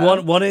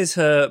No. One is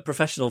her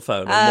professional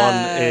phone and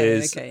one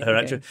is her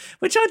actual.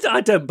 Which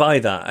I don't buy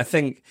that. I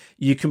think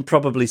you can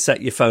probably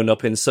set your phone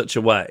up in such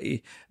a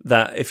way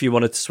that if you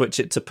wanted to switch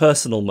it to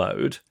personal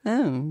mode,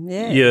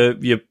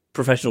 your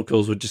professional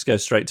calls would just go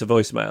straight to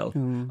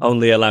voicemail.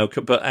 Only allow,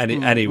 but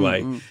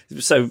anyway.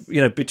 So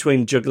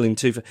between juggling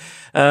 2.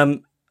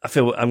 I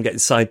feel I'm getting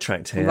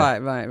sidetracked here.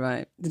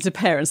 Right. To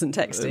parents and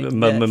texting.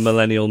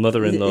 Millennial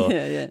mother-in-law.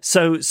 Yeah.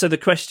 So the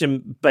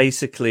question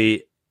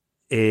basically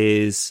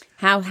is...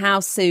 How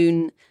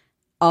soon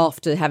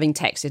after having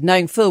texted,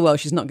 knowing full well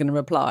she's not going to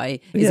reply,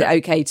 is it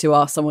okay to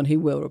ask someone who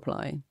will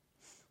reply?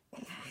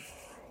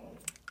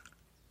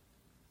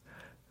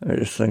 I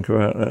just think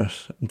about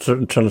this.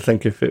 I'm trying to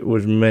think if it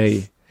was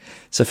me.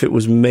 So if it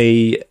was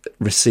me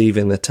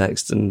receiving the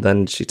text and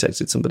then she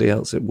texted somebody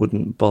else, it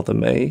wouldn't bother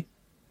me.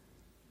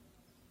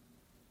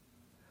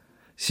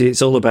 See,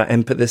 it's all about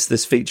empathy.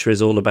 This feature is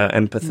all about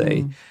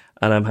empathy.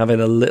 And I'm having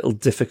a little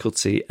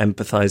difficulty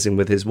empathising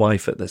with his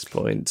wife at this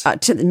point.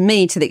 To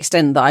the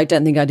extent that I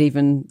don't think I'd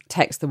even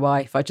text the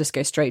wife. I'd just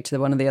go straight to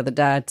one of the other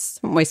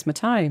dads. I wouldn't waste my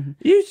time.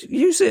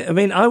 Use it. I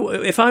mean,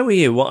 if I were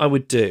you, what I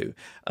would do,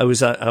 I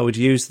would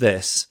use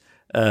this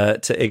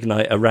to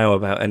ignite a row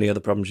about any other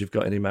problems you've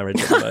got in your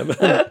marriage at the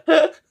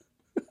moment.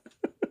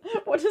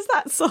 What does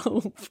that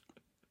solve?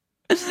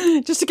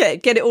 Just to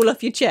get it all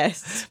off your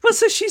chest. Well,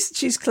 so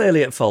she's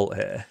clearly at fault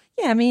here.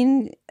 Yeah, I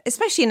mean,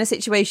 especially in a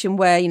situation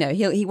where,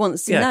 he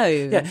wants to know.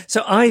 Yeah.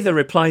 So either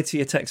reply to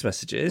your text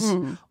messages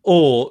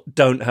or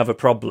don't have a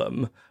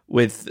problem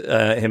with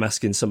him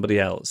asking somebody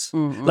else.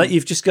 Like,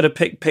 you've just got to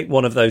pick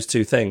one of those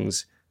two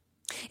things.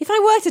 If I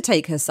were to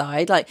take her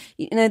side,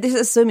 this is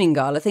a swimming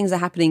gala, things are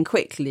happening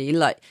quickly,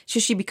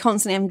 should she be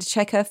constantly having to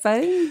check her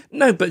phone?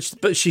 No,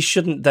 but she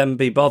shouldn't then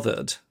be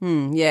bothered.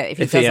 Yeah,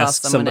 if he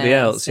asks somebody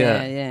else.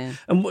 Yeah.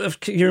 And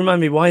can you remind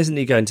me, why isn't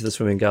he going to the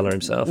swimming gala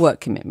himself? Work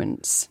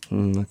commitments.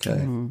 Okay.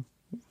 I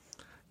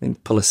mean,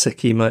 pull a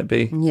sickie might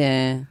be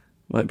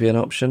an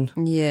option.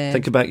 Yeah.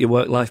 Think about your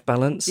work-life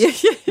balance. Yeah.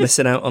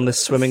 Missing out on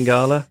this swimming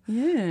gala.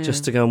 Yeah.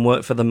 Just to go and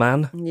work for the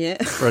man.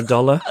 Yeah. For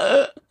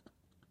 $1.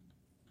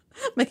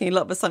 Making a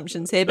lot of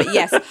assumptions here, but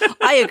yes,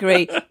 I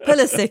agree. Pull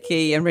a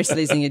sickie and risk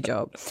losing your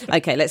job.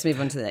 Okay, let's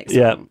move on to the next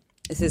one.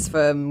 This is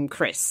from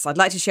Chris. I'd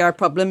like to share a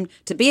problem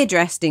to be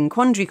addressed in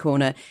Quandary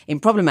Corner in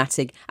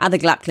Problematic at the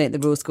GLAP Clinic, the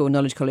Royal School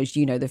Knowledge College.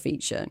 You know the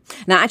feature.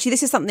 Now, actually,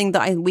 this is something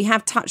that we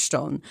have touched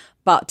on,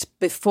 but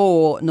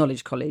before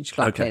Knowledge College,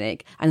 GLAP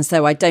Clinic, and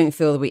so I don't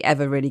feel that we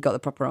ever really got the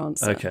proper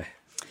answer. Okay.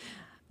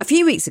 A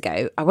few weeks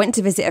ago, I went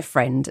to visit a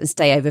friend and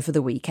stay over for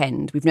the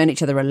weekend. We've known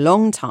each other a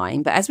long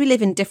time, but as we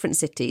live in different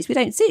cities, we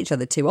don't see each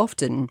other too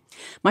often.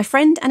 My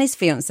friend and his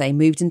fiancée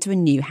moved into a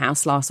new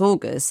house last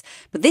August,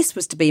 but this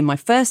was to be my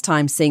first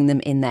time seeing them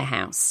in their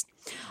house.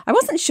 I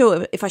wasn't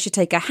sure if I should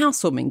take a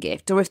housewarming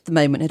gift or if the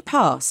moment had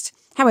passed.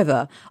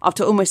 However,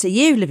 after almost a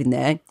year of living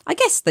there, I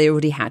guess they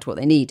already had what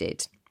they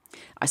needed.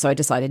 So I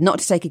decided not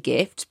to take a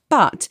gift,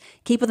 but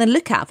keep on the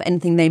lookout for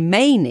anything they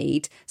may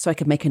need so I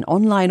could make an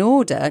online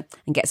order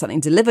and get something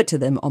delivered to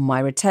them on my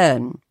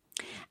return.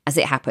 As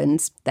it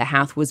happens, their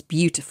house was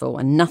beautiful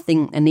and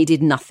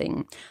needed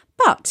nothing.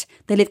 But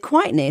they live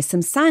quite near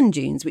some sand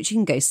dunes which you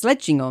can go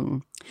sledging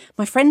on.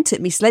 My friend took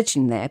me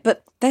sledging there,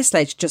 but their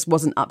sledge just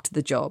wasn't up to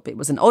the job. It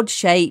was an odd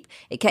shape,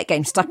 it kept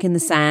getting stuck in the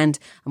sand,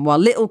 and while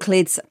little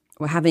kids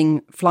were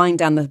flying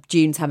down the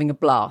dunes having a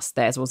blast,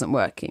 theirs wasn't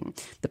working.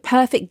 The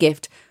perfect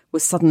gift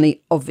was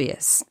suddenly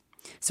obvious.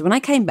 So when I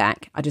came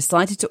back, I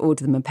decided to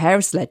order them a pair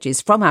of sledges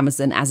from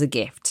Amazon as a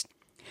gift.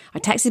 I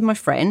texted my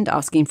friend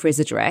asking for his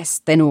address,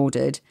 then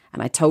ordered,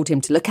 and I told him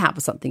to look out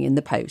for something in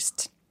the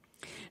post.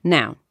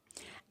 Now,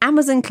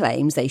 Amazon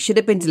claims they should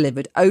have been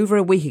delivered over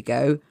a week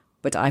ago,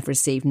 but I've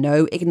received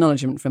no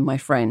acknowledgement from my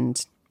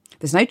friend.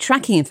 There's no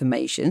tracking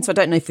information, so I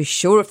don't know for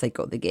sure if they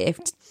got the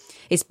gift.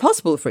 It's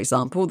possible, for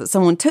example, that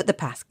someone took the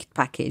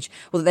package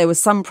or that there was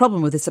some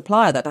problem with the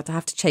supplier that I'd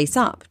have to chase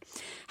up.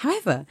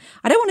 However,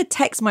 I don't want to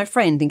text my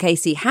friend in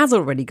case he has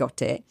already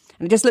got it,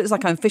 and it just looks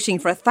like I'm fishing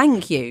for a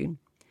thank you.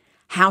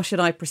 How should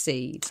I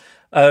proceed?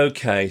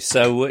 Okay,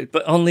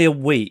 but only a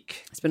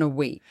week. It's been a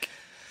week.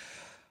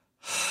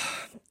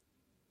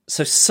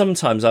 So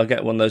sometimes I'll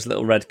get one of those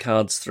little red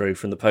cards through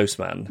from the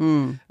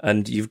postman,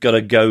 and you've got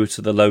to go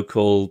to the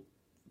local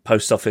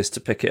post office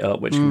to pick it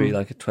up, which can be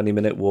like a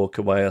 20-minute walk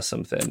away or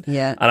something.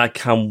 Yeah. And I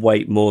can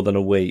wait more than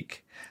a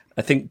week.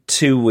 I think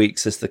 2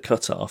 weeks is the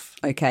cutoff.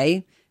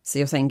 Okay. So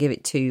you're saying give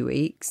it 2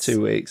 weeks?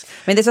 2 weeks.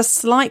 I mean, there's a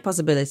slight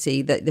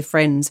possibility that the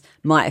friends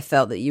might have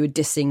felt that you were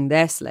dissing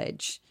their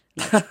sledge.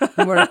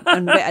 And were a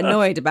bit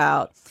annoyed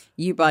about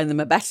you buying them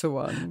a better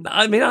one.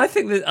 I mean, I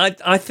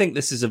think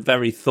this is a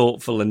very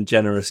thoughtful and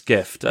generous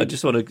gift. I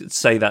just want to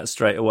say that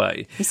straight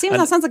away.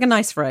 That sounds like a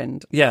nice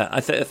friend. Yeah,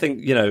 I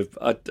think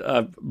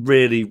I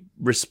really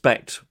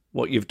respect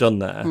what you've done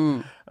there.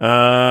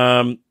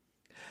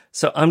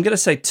 So I'm going to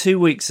say 2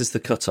 weeks is the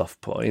cutoff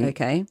point.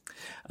 Okay.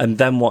 And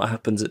then what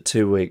happens at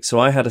 2 weeks? So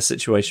I had a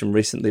situation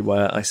recently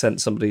where I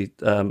sent somebody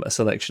a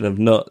selection of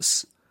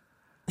nuts,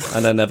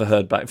 and I never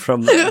heard back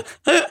from them.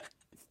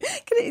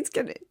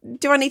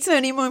 Do I need to know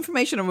any more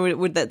information, or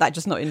would that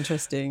just not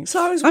interesting?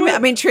 So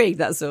I'm intrigued,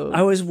 that's all.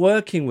 I was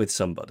working with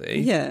somebody.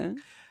 Yeah.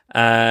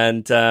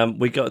 And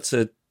we got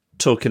to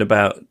talking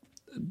about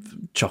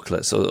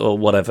chocolates or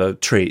whatever,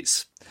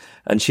 treats.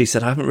 And she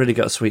said, I haven't really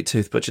got a sweet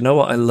tooth, but you know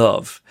what I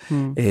love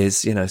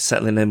is,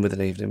 settling in with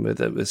an evening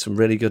with some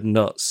really good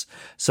nuts.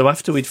 So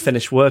after we'd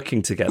finished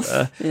working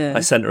together, I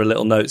sent her a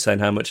little note saying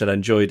how much I'd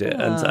enjoyed it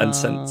and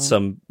sent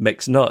some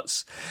mixed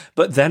nuts.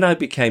 But then I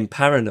became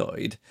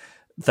paranoid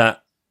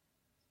that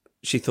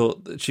she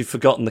thought that she'd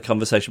forgotten the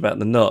conversation about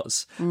the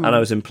nuts, and I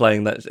was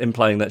implying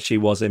that she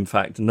was in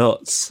fact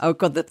nuts. Oh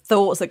God, the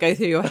thoughts that go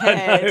through your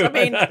head. I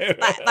mean,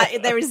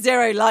 there is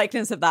zero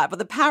likeness of that, but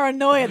the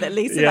paranoia that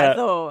leads to that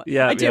thought,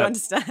 I do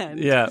understand.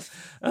 Yeah.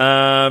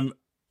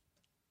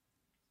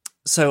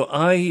 So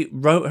I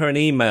wrote her an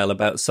email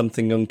about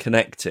something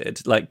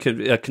unconnected, like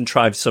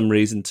contrived some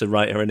reason to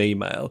write her an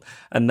email,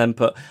 and then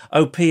put,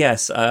 "Oh,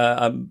 P.S.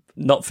 I'm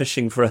not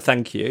fishing for a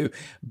thank you,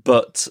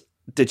 but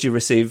did you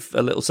receive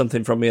a little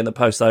something from me in the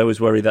post? I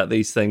always worry that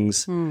these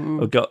things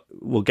will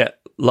get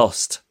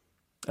lost."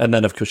 And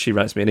then, of course, she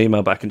writes me an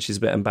email back and she's a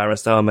bit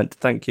embarrassed. Oh, I meant to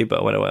thank you, but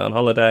I went away on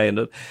holiday.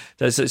 And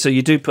so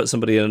you do put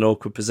somebody in an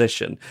awkward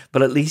position,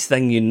 but at least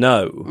then you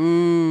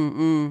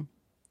know.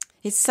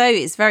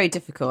 It's very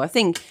difficult. I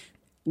think,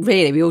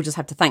 really, we all just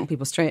have to thank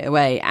people straight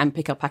away and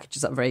pick our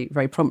packages up very,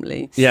 very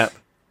promptly. Yeah.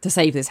 To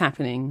save this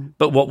happening.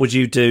 But what would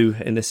you do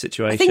in this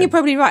situation? I think you're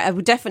probably right. I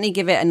would definitely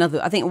give it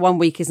another. I think 1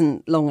 week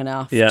isn't long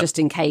enough, just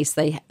in case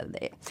they.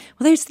 Well,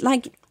 there's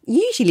like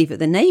you usually leave it with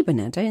the neighbour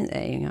now, don't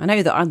they? I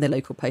know that I'm the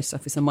local post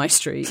office on my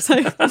street, so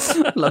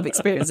a lot of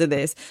experience of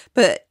this.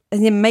 But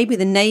and then maybe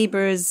the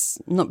neighbour has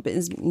not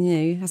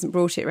been, hasn't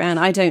brought it around.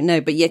 I don't know,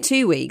 but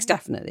 2 weeks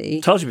definitely. I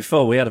told you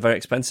before we had a very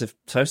expensive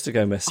toaster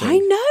go missing. I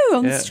know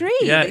on the street.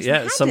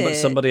 Yeah.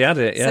 Somebody had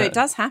it. Yeah, so it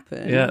does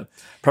happen. Yeah,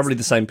 probably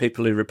the same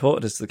people who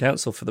reported us to the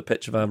council for the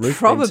pitch of our roof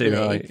probably. being too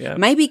high. Yeah.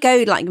 Maybe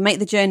go make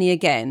the journey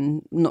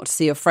again, not to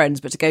see your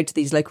friends, but to go to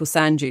these local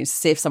sand dunes to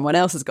see if someone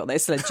else has got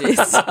those sledges.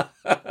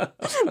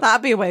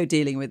 That'd be a way of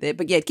dealing with it.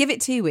 But give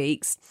it 2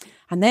 weeks,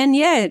 and then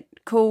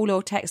call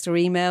or text or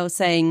email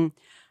saying,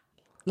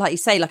 like you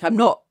say, I'm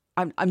not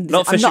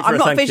fishing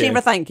for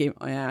a thank you.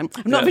 I am.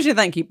 I'm not fishing for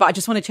a thank you, but I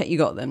just want to check you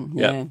got them.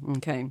 Yeah.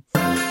 Okay.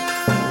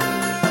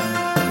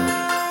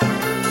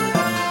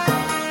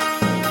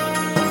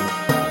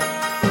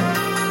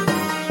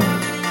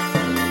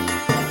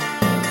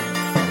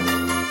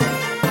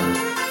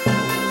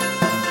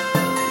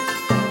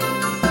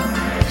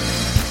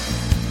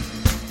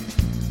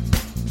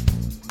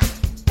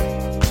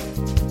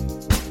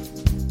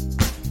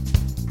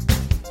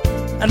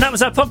 And that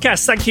was our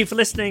podcast. Thank you for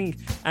listening.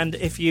 And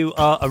if you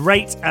are a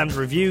rate and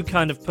review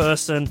kind of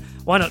person,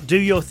 why not do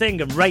your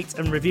thing and rate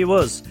and review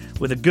us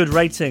with a good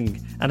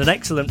rating and an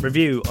excellent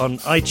review on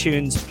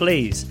iTunes,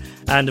 please.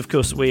 And of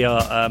course, we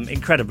are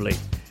incredibly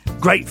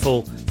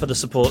grateful for the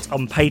support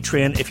on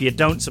Patreon. If you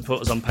don't support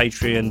us on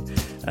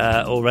Patreon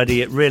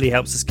already, it really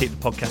helps us keep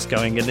the podcast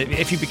going. And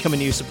if you become a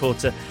new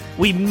supporter,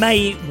 we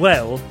may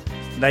well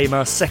name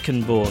our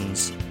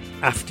second-borns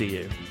after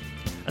you.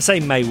 I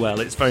say may well,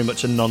 it's very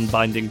much a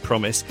non-binding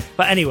promise.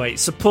 But anyway,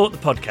 support the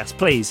podcast,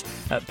 please,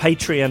 at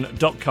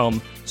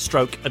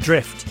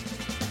patreon.com/adrift.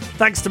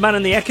 Thanks to Man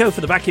in the Echo for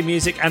the backing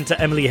music and to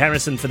Emily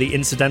Harrison for the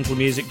incidental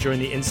music during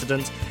the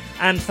incident.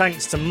 And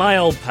thanks to my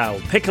old pal,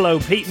 Piccolo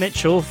Pete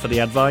Mitchell, for the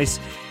advice.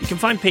 You can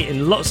find Pete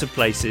in lots of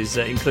places,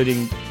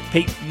 including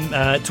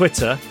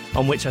Twitter,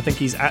 on which I think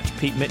he's at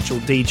Pete Mitchell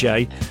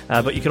DJ.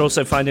 But you can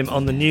also find him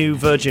on the new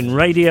Virgin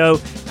Radio,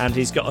 and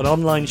he's got an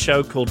online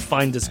show called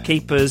Finders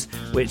Keepers,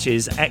 which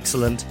is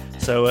excellent.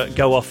 So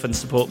go off and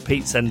support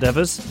Pete's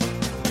endeavours.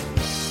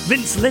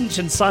 Vince Lynch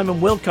and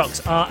Simon Wilcox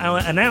are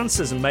our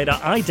announcers and made our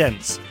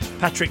idents.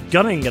 Patrick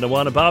Gunning and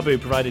Awana Babu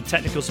provided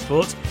technical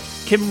support.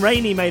 Kim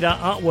Rainey made our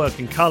artwork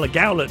and Carla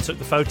Gowlett took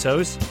the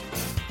photos.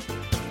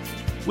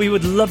 We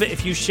would love it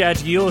if you shared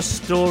your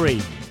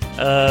story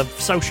of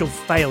social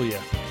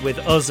failure with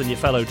us and your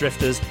fellow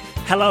drifters.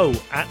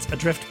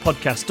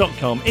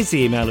 hello@adriftpodcast.com is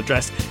the email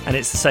address, and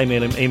it's the same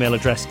email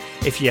address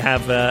if you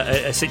have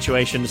a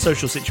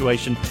social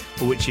situation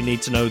for which you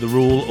need to know the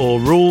rule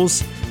or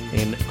rules.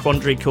 In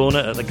Quandary Corner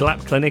at the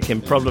GLAP Clinic in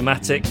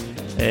Problematic,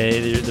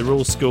 the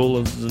Rules School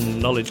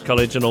and Knowledge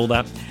College and all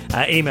that.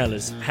 Email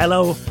us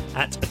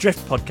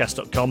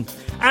hello@adriftpodcast.com.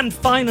 And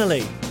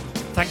finally,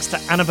 thanks to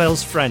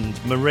Annabelle's friend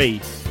Marie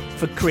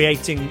for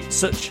creating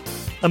such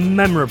a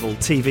memorable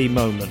TV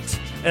moment,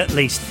 at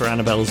least for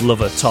Annabelle's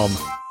lover Tom.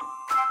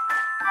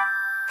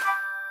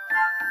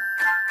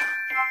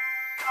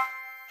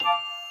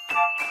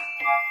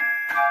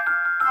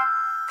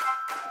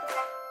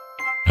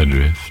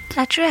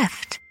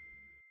 Adrift.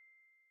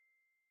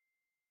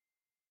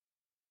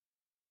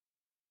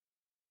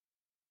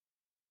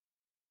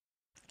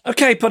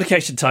 Okay,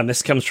 podcast time.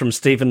 This comes from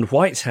Stephen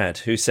Whitehead,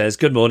 who says,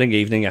 good morning,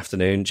 evening,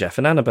 afternoon, Jeff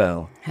and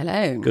Annabelle.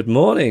 Hello. Good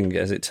morning,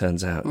 as it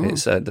turns out.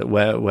 It's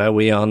where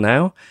we are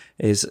now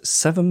is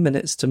 7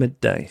 minutes to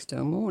midday.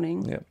 Still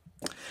morning.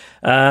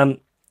 Yeah.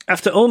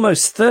 After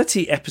almost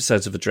 30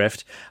 episodes of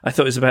Adrift, I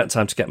thought it was about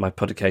time to get my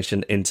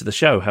publication into the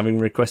show, having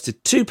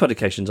requested 2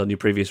 publications on your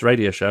previous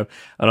radio show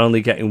and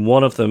only getting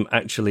one of them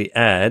actually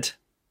aired.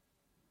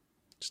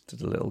 Just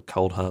did a little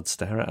cold, hard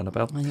stare at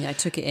Annabelle. Yeah, I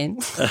took it in.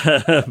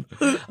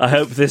 I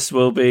hope this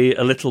will be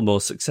a little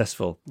more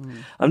successful.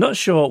 I'm not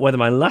sure whether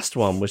my last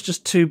one was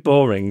just too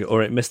boring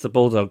or it missed the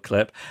Bulldog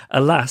clip.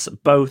 Alas,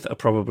 both are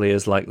probably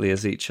as likely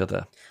as each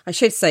other. I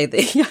should say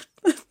that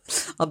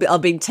I'll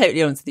be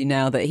totally honest with you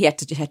now that he had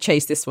to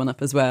chase this one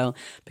up as well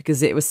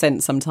because it was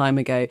sent some time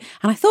ago.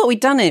 And I thought we'd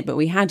done it, but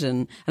we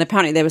hadn't. And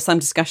apparently there was some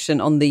discussion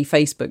on the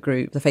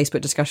Facebook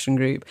discussion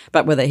group,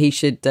 about whether he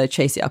should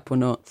chase it up or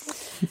not.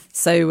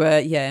 So,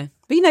 yeah.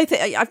 But,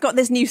 I've got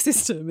this new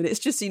system and it's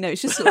just,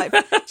 it's just like,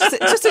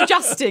 just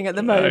adjusting at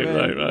the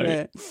moment. Right.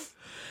 Yeah.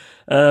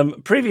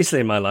 Previously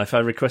in my life, I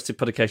requested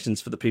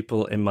publications for the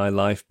people in my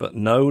life, but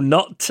no,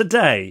 not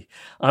today.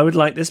 I would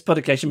like this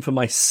publication for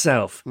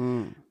myself.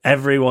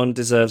 Everyone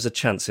deserves a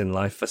chance in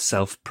life for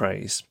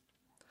self-praise.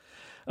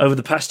 Over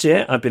the past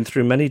year, I've been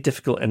through many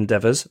difficult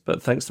endeavours,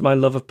 but thanks to my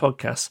love of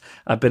podcasts,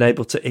 I've been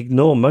able to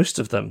ignore most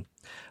of them.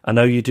 I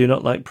know you do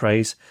not like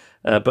praise,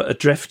 But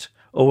Adrift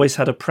always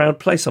had a proud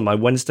place on my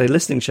Wednesday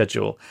listening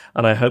schedule,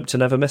 and I hope to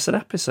never miss an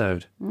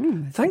episode.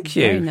 Thank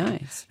you. Very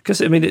nice.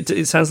 Because, I mean,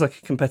 it sounds like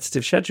a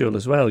competitive schedule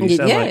as well. You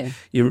sound like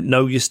you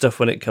know your stuff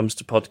when it comes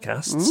to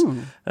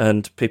podcasts,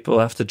 and people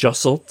have to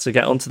jostle to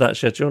get onto that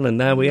schedule, and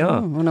there we are.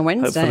 On a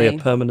Wednesday. Hopefully a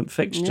permanent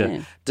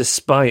fixture,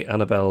 despite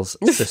Annabelle's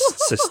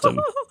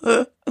system.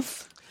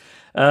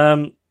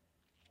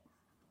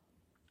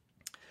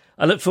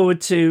 I look forward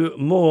to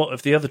more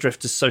of the other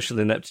drifters' social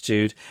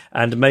ineptitude,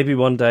 and maybe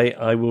one day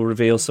I will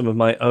reveal some of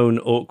my own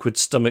awkward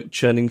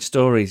stomach-churning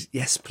stories.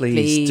 Yes,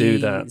 please do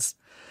that.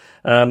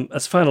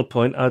 As a final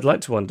point, I'd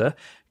like to wonder,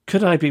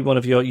 could I be one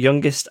of your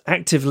youngest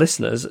active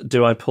listeners?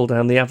 Do I pull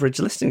down the average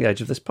listening age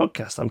of this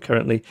podcast? I'm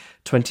currently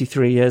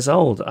 23 years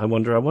old. I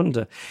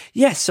wonder.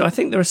 Yes, so I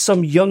think there are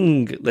some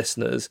young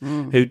listeners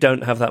who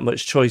don't have that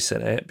much choice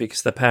in it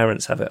because their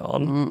parents have it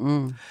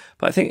on.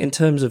 But I think in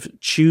terms of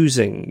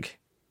choosing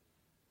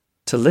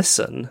to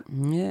listen,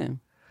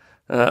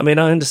 I mean,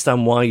 I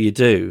understand why you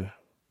do,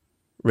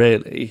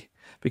 really,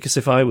 because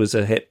if I was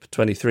a hip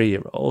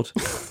 23-year-old,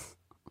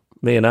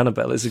 me and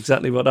Annabelle is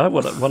exactly what I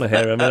want to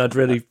hear. I mean, I'd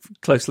really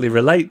closely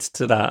relate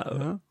to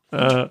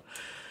that.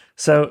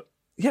 So,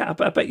 yeah,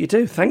 I bet you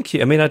do. Thank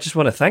you. I mean, I just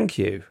want to thank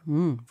you.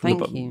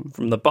 Thank you.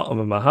 From the bottom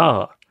of my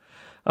heart.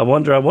 I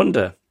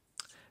wonder.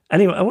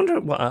 Anyway, I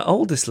wonder what our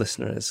oldest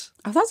listener is.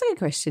 Oh, that's a good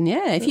question,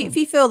 yeah. If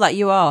you feel that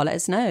you are, let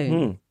us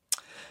know.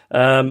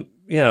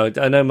 You know,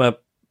 I know my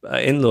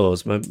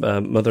in-laws, my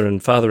mother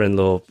and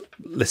father-in-law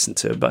listen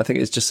to it, but I think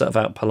it's just sort of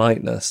out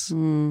politeness.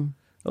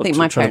 I think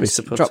my parents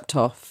dropped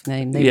off.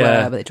 They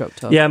were, but they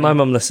dropped off. Yeah, my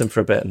mum listened for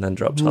a bit and then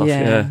dropped off.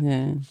 Yeah.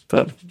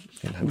 But,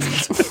 you know.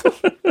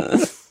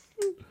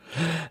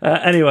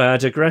 Anyway, I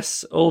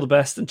digress. All the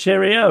best and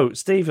cheerio,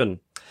 Stephen.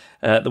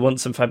 The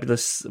once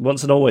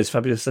and always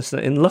fabulous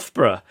listener in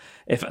Loughborough.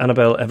 If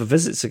Annabelle ever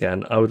visits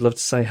again, I would love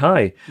to say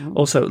hi.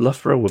 Also,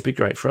 Loughborough would be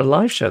great for a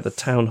live show. The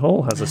town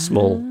hall has a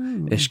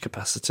small-ish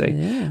capacity.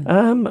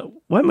 When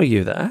were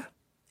you there?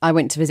 I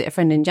went to visit a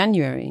friend in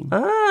January.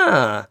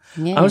 I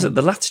was at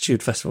the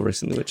Latitude Festival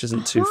recently, which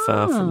isn't too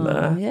far from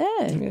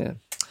there.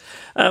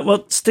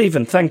 Well,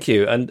 Stephen, thank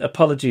you, and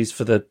apologies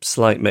for the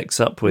slight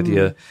mix-up with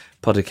your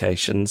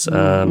podications.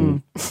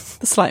 The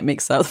slight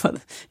mix-up.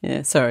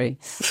 Sorry.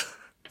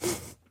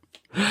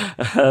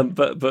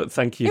 But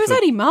thank you. It was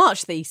only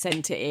March that he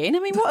sent it in. I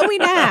mean, what are we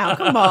now?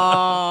 Come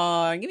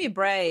on, give me a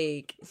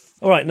break.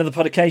 All right, another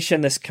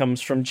podication. This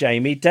comes from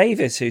Jamie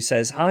Davis, who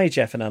says, "Hi,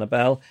 Jeff and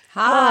Annabelle.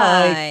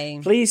 Hi.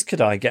 Please, could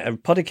I get a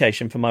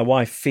podication for my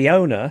wife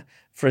Fiona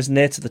for as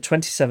near to the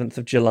 27th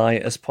of July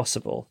as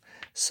possible?"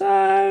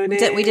 So we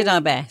did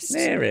our best.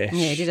 Nearish.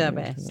 Yeah, we did our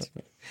best.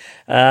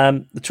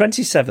 The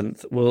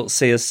 27th will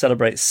see us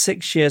celebrate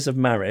 6 years of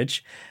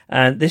marriage,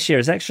 and this year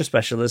is extra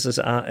special as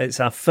it's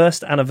our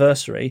first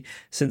anniversary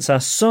since our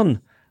son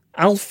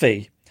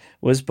Alfie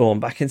was born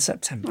back in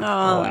September.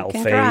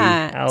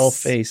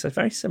 Alfie, so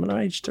very similar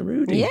age to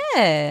Rudy.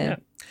 Yeah.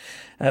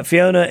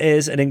 Fiona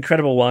is an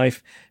incredible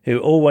wife who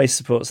always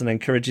supports and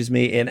encourages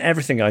me in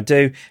everything I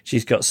do.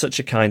 She's got such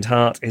a kind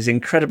heart, is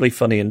incredibly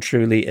funny, and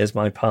truly is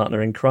my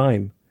partner in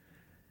crime.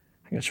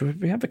 Should we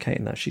be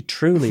advocating that? She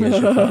truly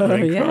is your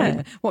partner in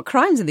crime. What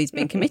crimes have these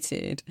been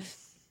committed?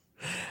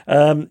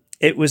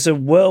 It was a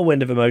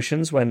whirlwind of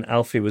emotions when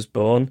Alfie was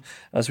born,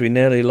 as we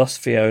nearly lost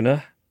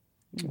Fiona.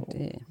 Oh,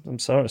 dear. I'm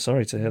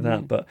sorry to hear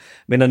that, but I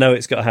mean, I know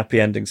it's got a happy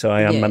ending, so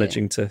I am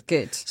managing to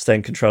stay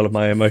in control of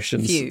my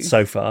emotions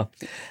so far.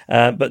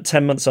 But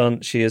 10 months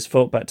on, she has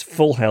fought back to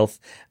full health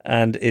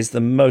and is the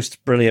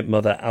most brilliant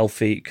mother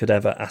Alfie could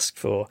ever ask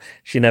for.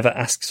 She never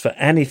asks for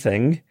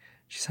anything.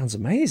 She sounds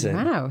amazing.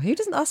 Wow, who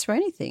doesn't ask for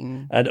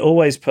anything? And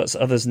always puts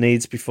others'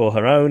 needs before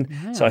her own.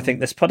 Wow. So I think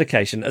this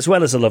podication, as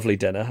well as a lovely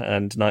dinner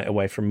and night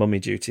away from mummy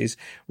duties,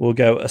 will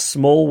go a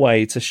small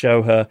way to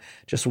show her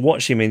just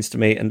what she means to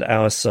me and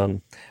our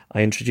son.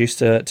 I introduced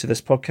her to this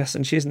podcast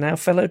and she is now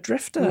fellow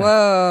drifter.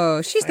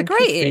 Whoa, she's the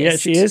greatest. Yeah,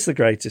 she is the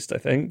greatest, I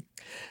think.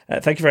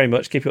 Thank you very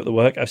much. Keep up the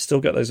work. I've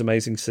still got those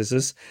amazing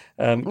scissors.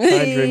 Kind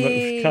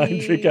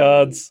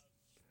regards,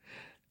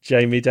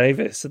 Jamie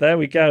Davis. So there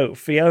we go.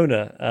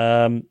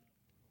 Fiona,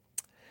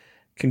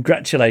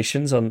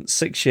 congratulations on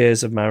 6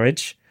 years of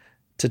marriage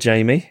to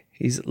Jamie.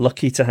 He's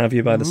lucky to have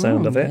you by the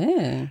sound of it.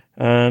 Yeah.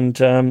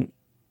 And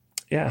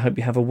I hope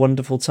you have a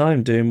wonderful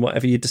time doing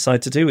whatever you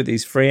decide to do with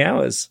these free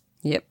hours.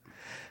 Yep.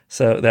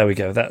 So there we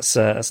go. That's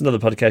another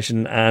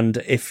podication. And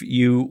if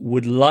you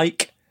would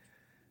like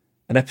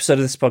an episode of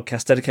this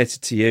podcast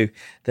dedicated to you,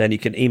 then you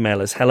can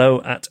email us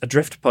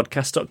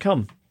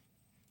hello@adriftpodcast.com.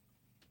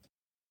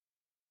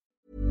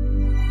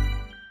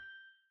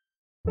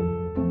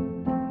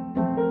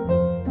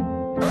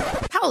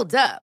 Hold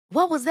up.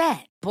 What was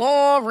that?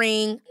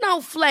 Boring.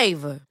 No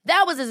flavor.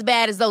 That was as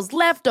bad as those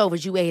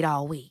leftovers you ate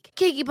all week.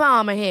 Keke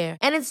Palmer here,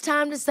 and it's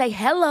time to say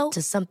hello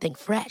to something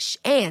fresh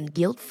and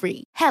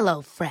guilt-free.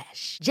 Hello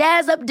Fresh.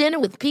 Jazz up dinner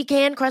with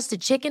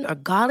pecan-crusted chicken or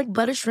garlic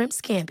butter shrimp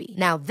scampi.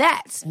 Now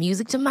that's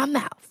music to my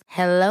mouth.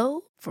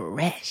 Hello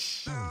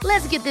Fresh.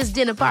 Let's get this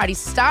dinner party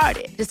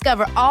started.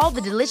 Discover all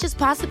the delicious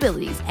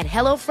possibilities at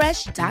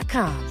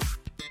HelloFresh.com.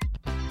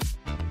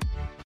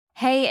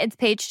 Hey, it's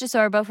Paige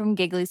DeSorbo from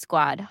Giggly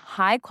Squad.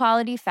 High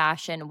quality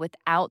fashion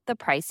without the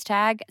price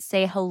tag.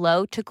 Say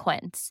hello to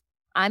Quince.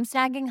 I'm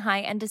snagging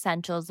high-end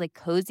essentials like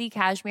cozy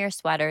cashmere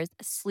sweaters,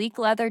 sleek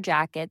leather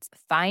jackets,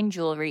 fine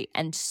jewelry,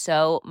 and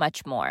so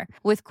much more.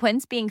 With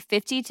Quince being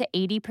 50 to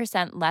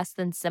 80% less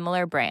than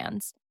similar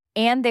brands.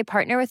 And they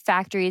partner with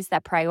factories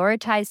that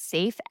prioritize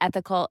safe,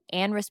 ethical,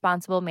 and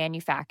responsible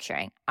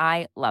manufacturing.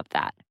 I love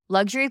that.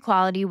 Luxury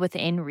quality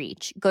within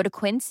reach. Go to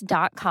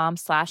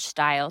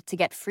quince.com/style to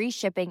get free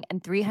shipping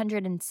and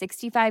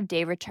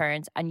 365-day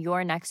returns on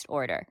your next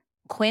order.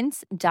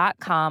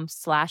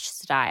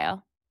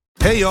 Quince.com/style.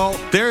 Hey y'all,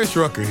 Darius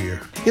Rucker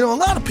here. You know, a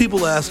lot of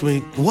people ask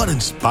me, what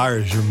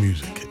inspires your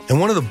music? And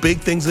one of the big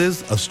things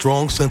is a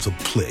strong sense of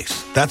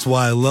place. That's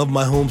why I love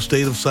my home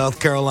state of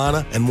South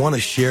Carolina and want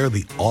to share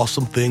the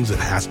awesome things it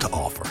has to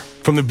offer.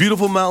 From the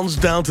beautiful mountains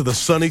down to the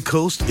sunny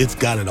coast, it's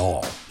got it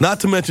all. Not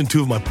to mention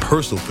two of my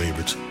personal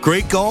favorites,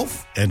 great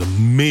golf and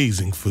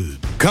amazing food.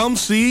 Come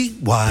see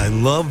why I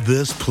love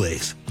this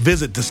place.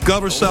 Visit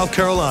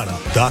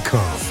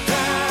discoversouthcarolina.com.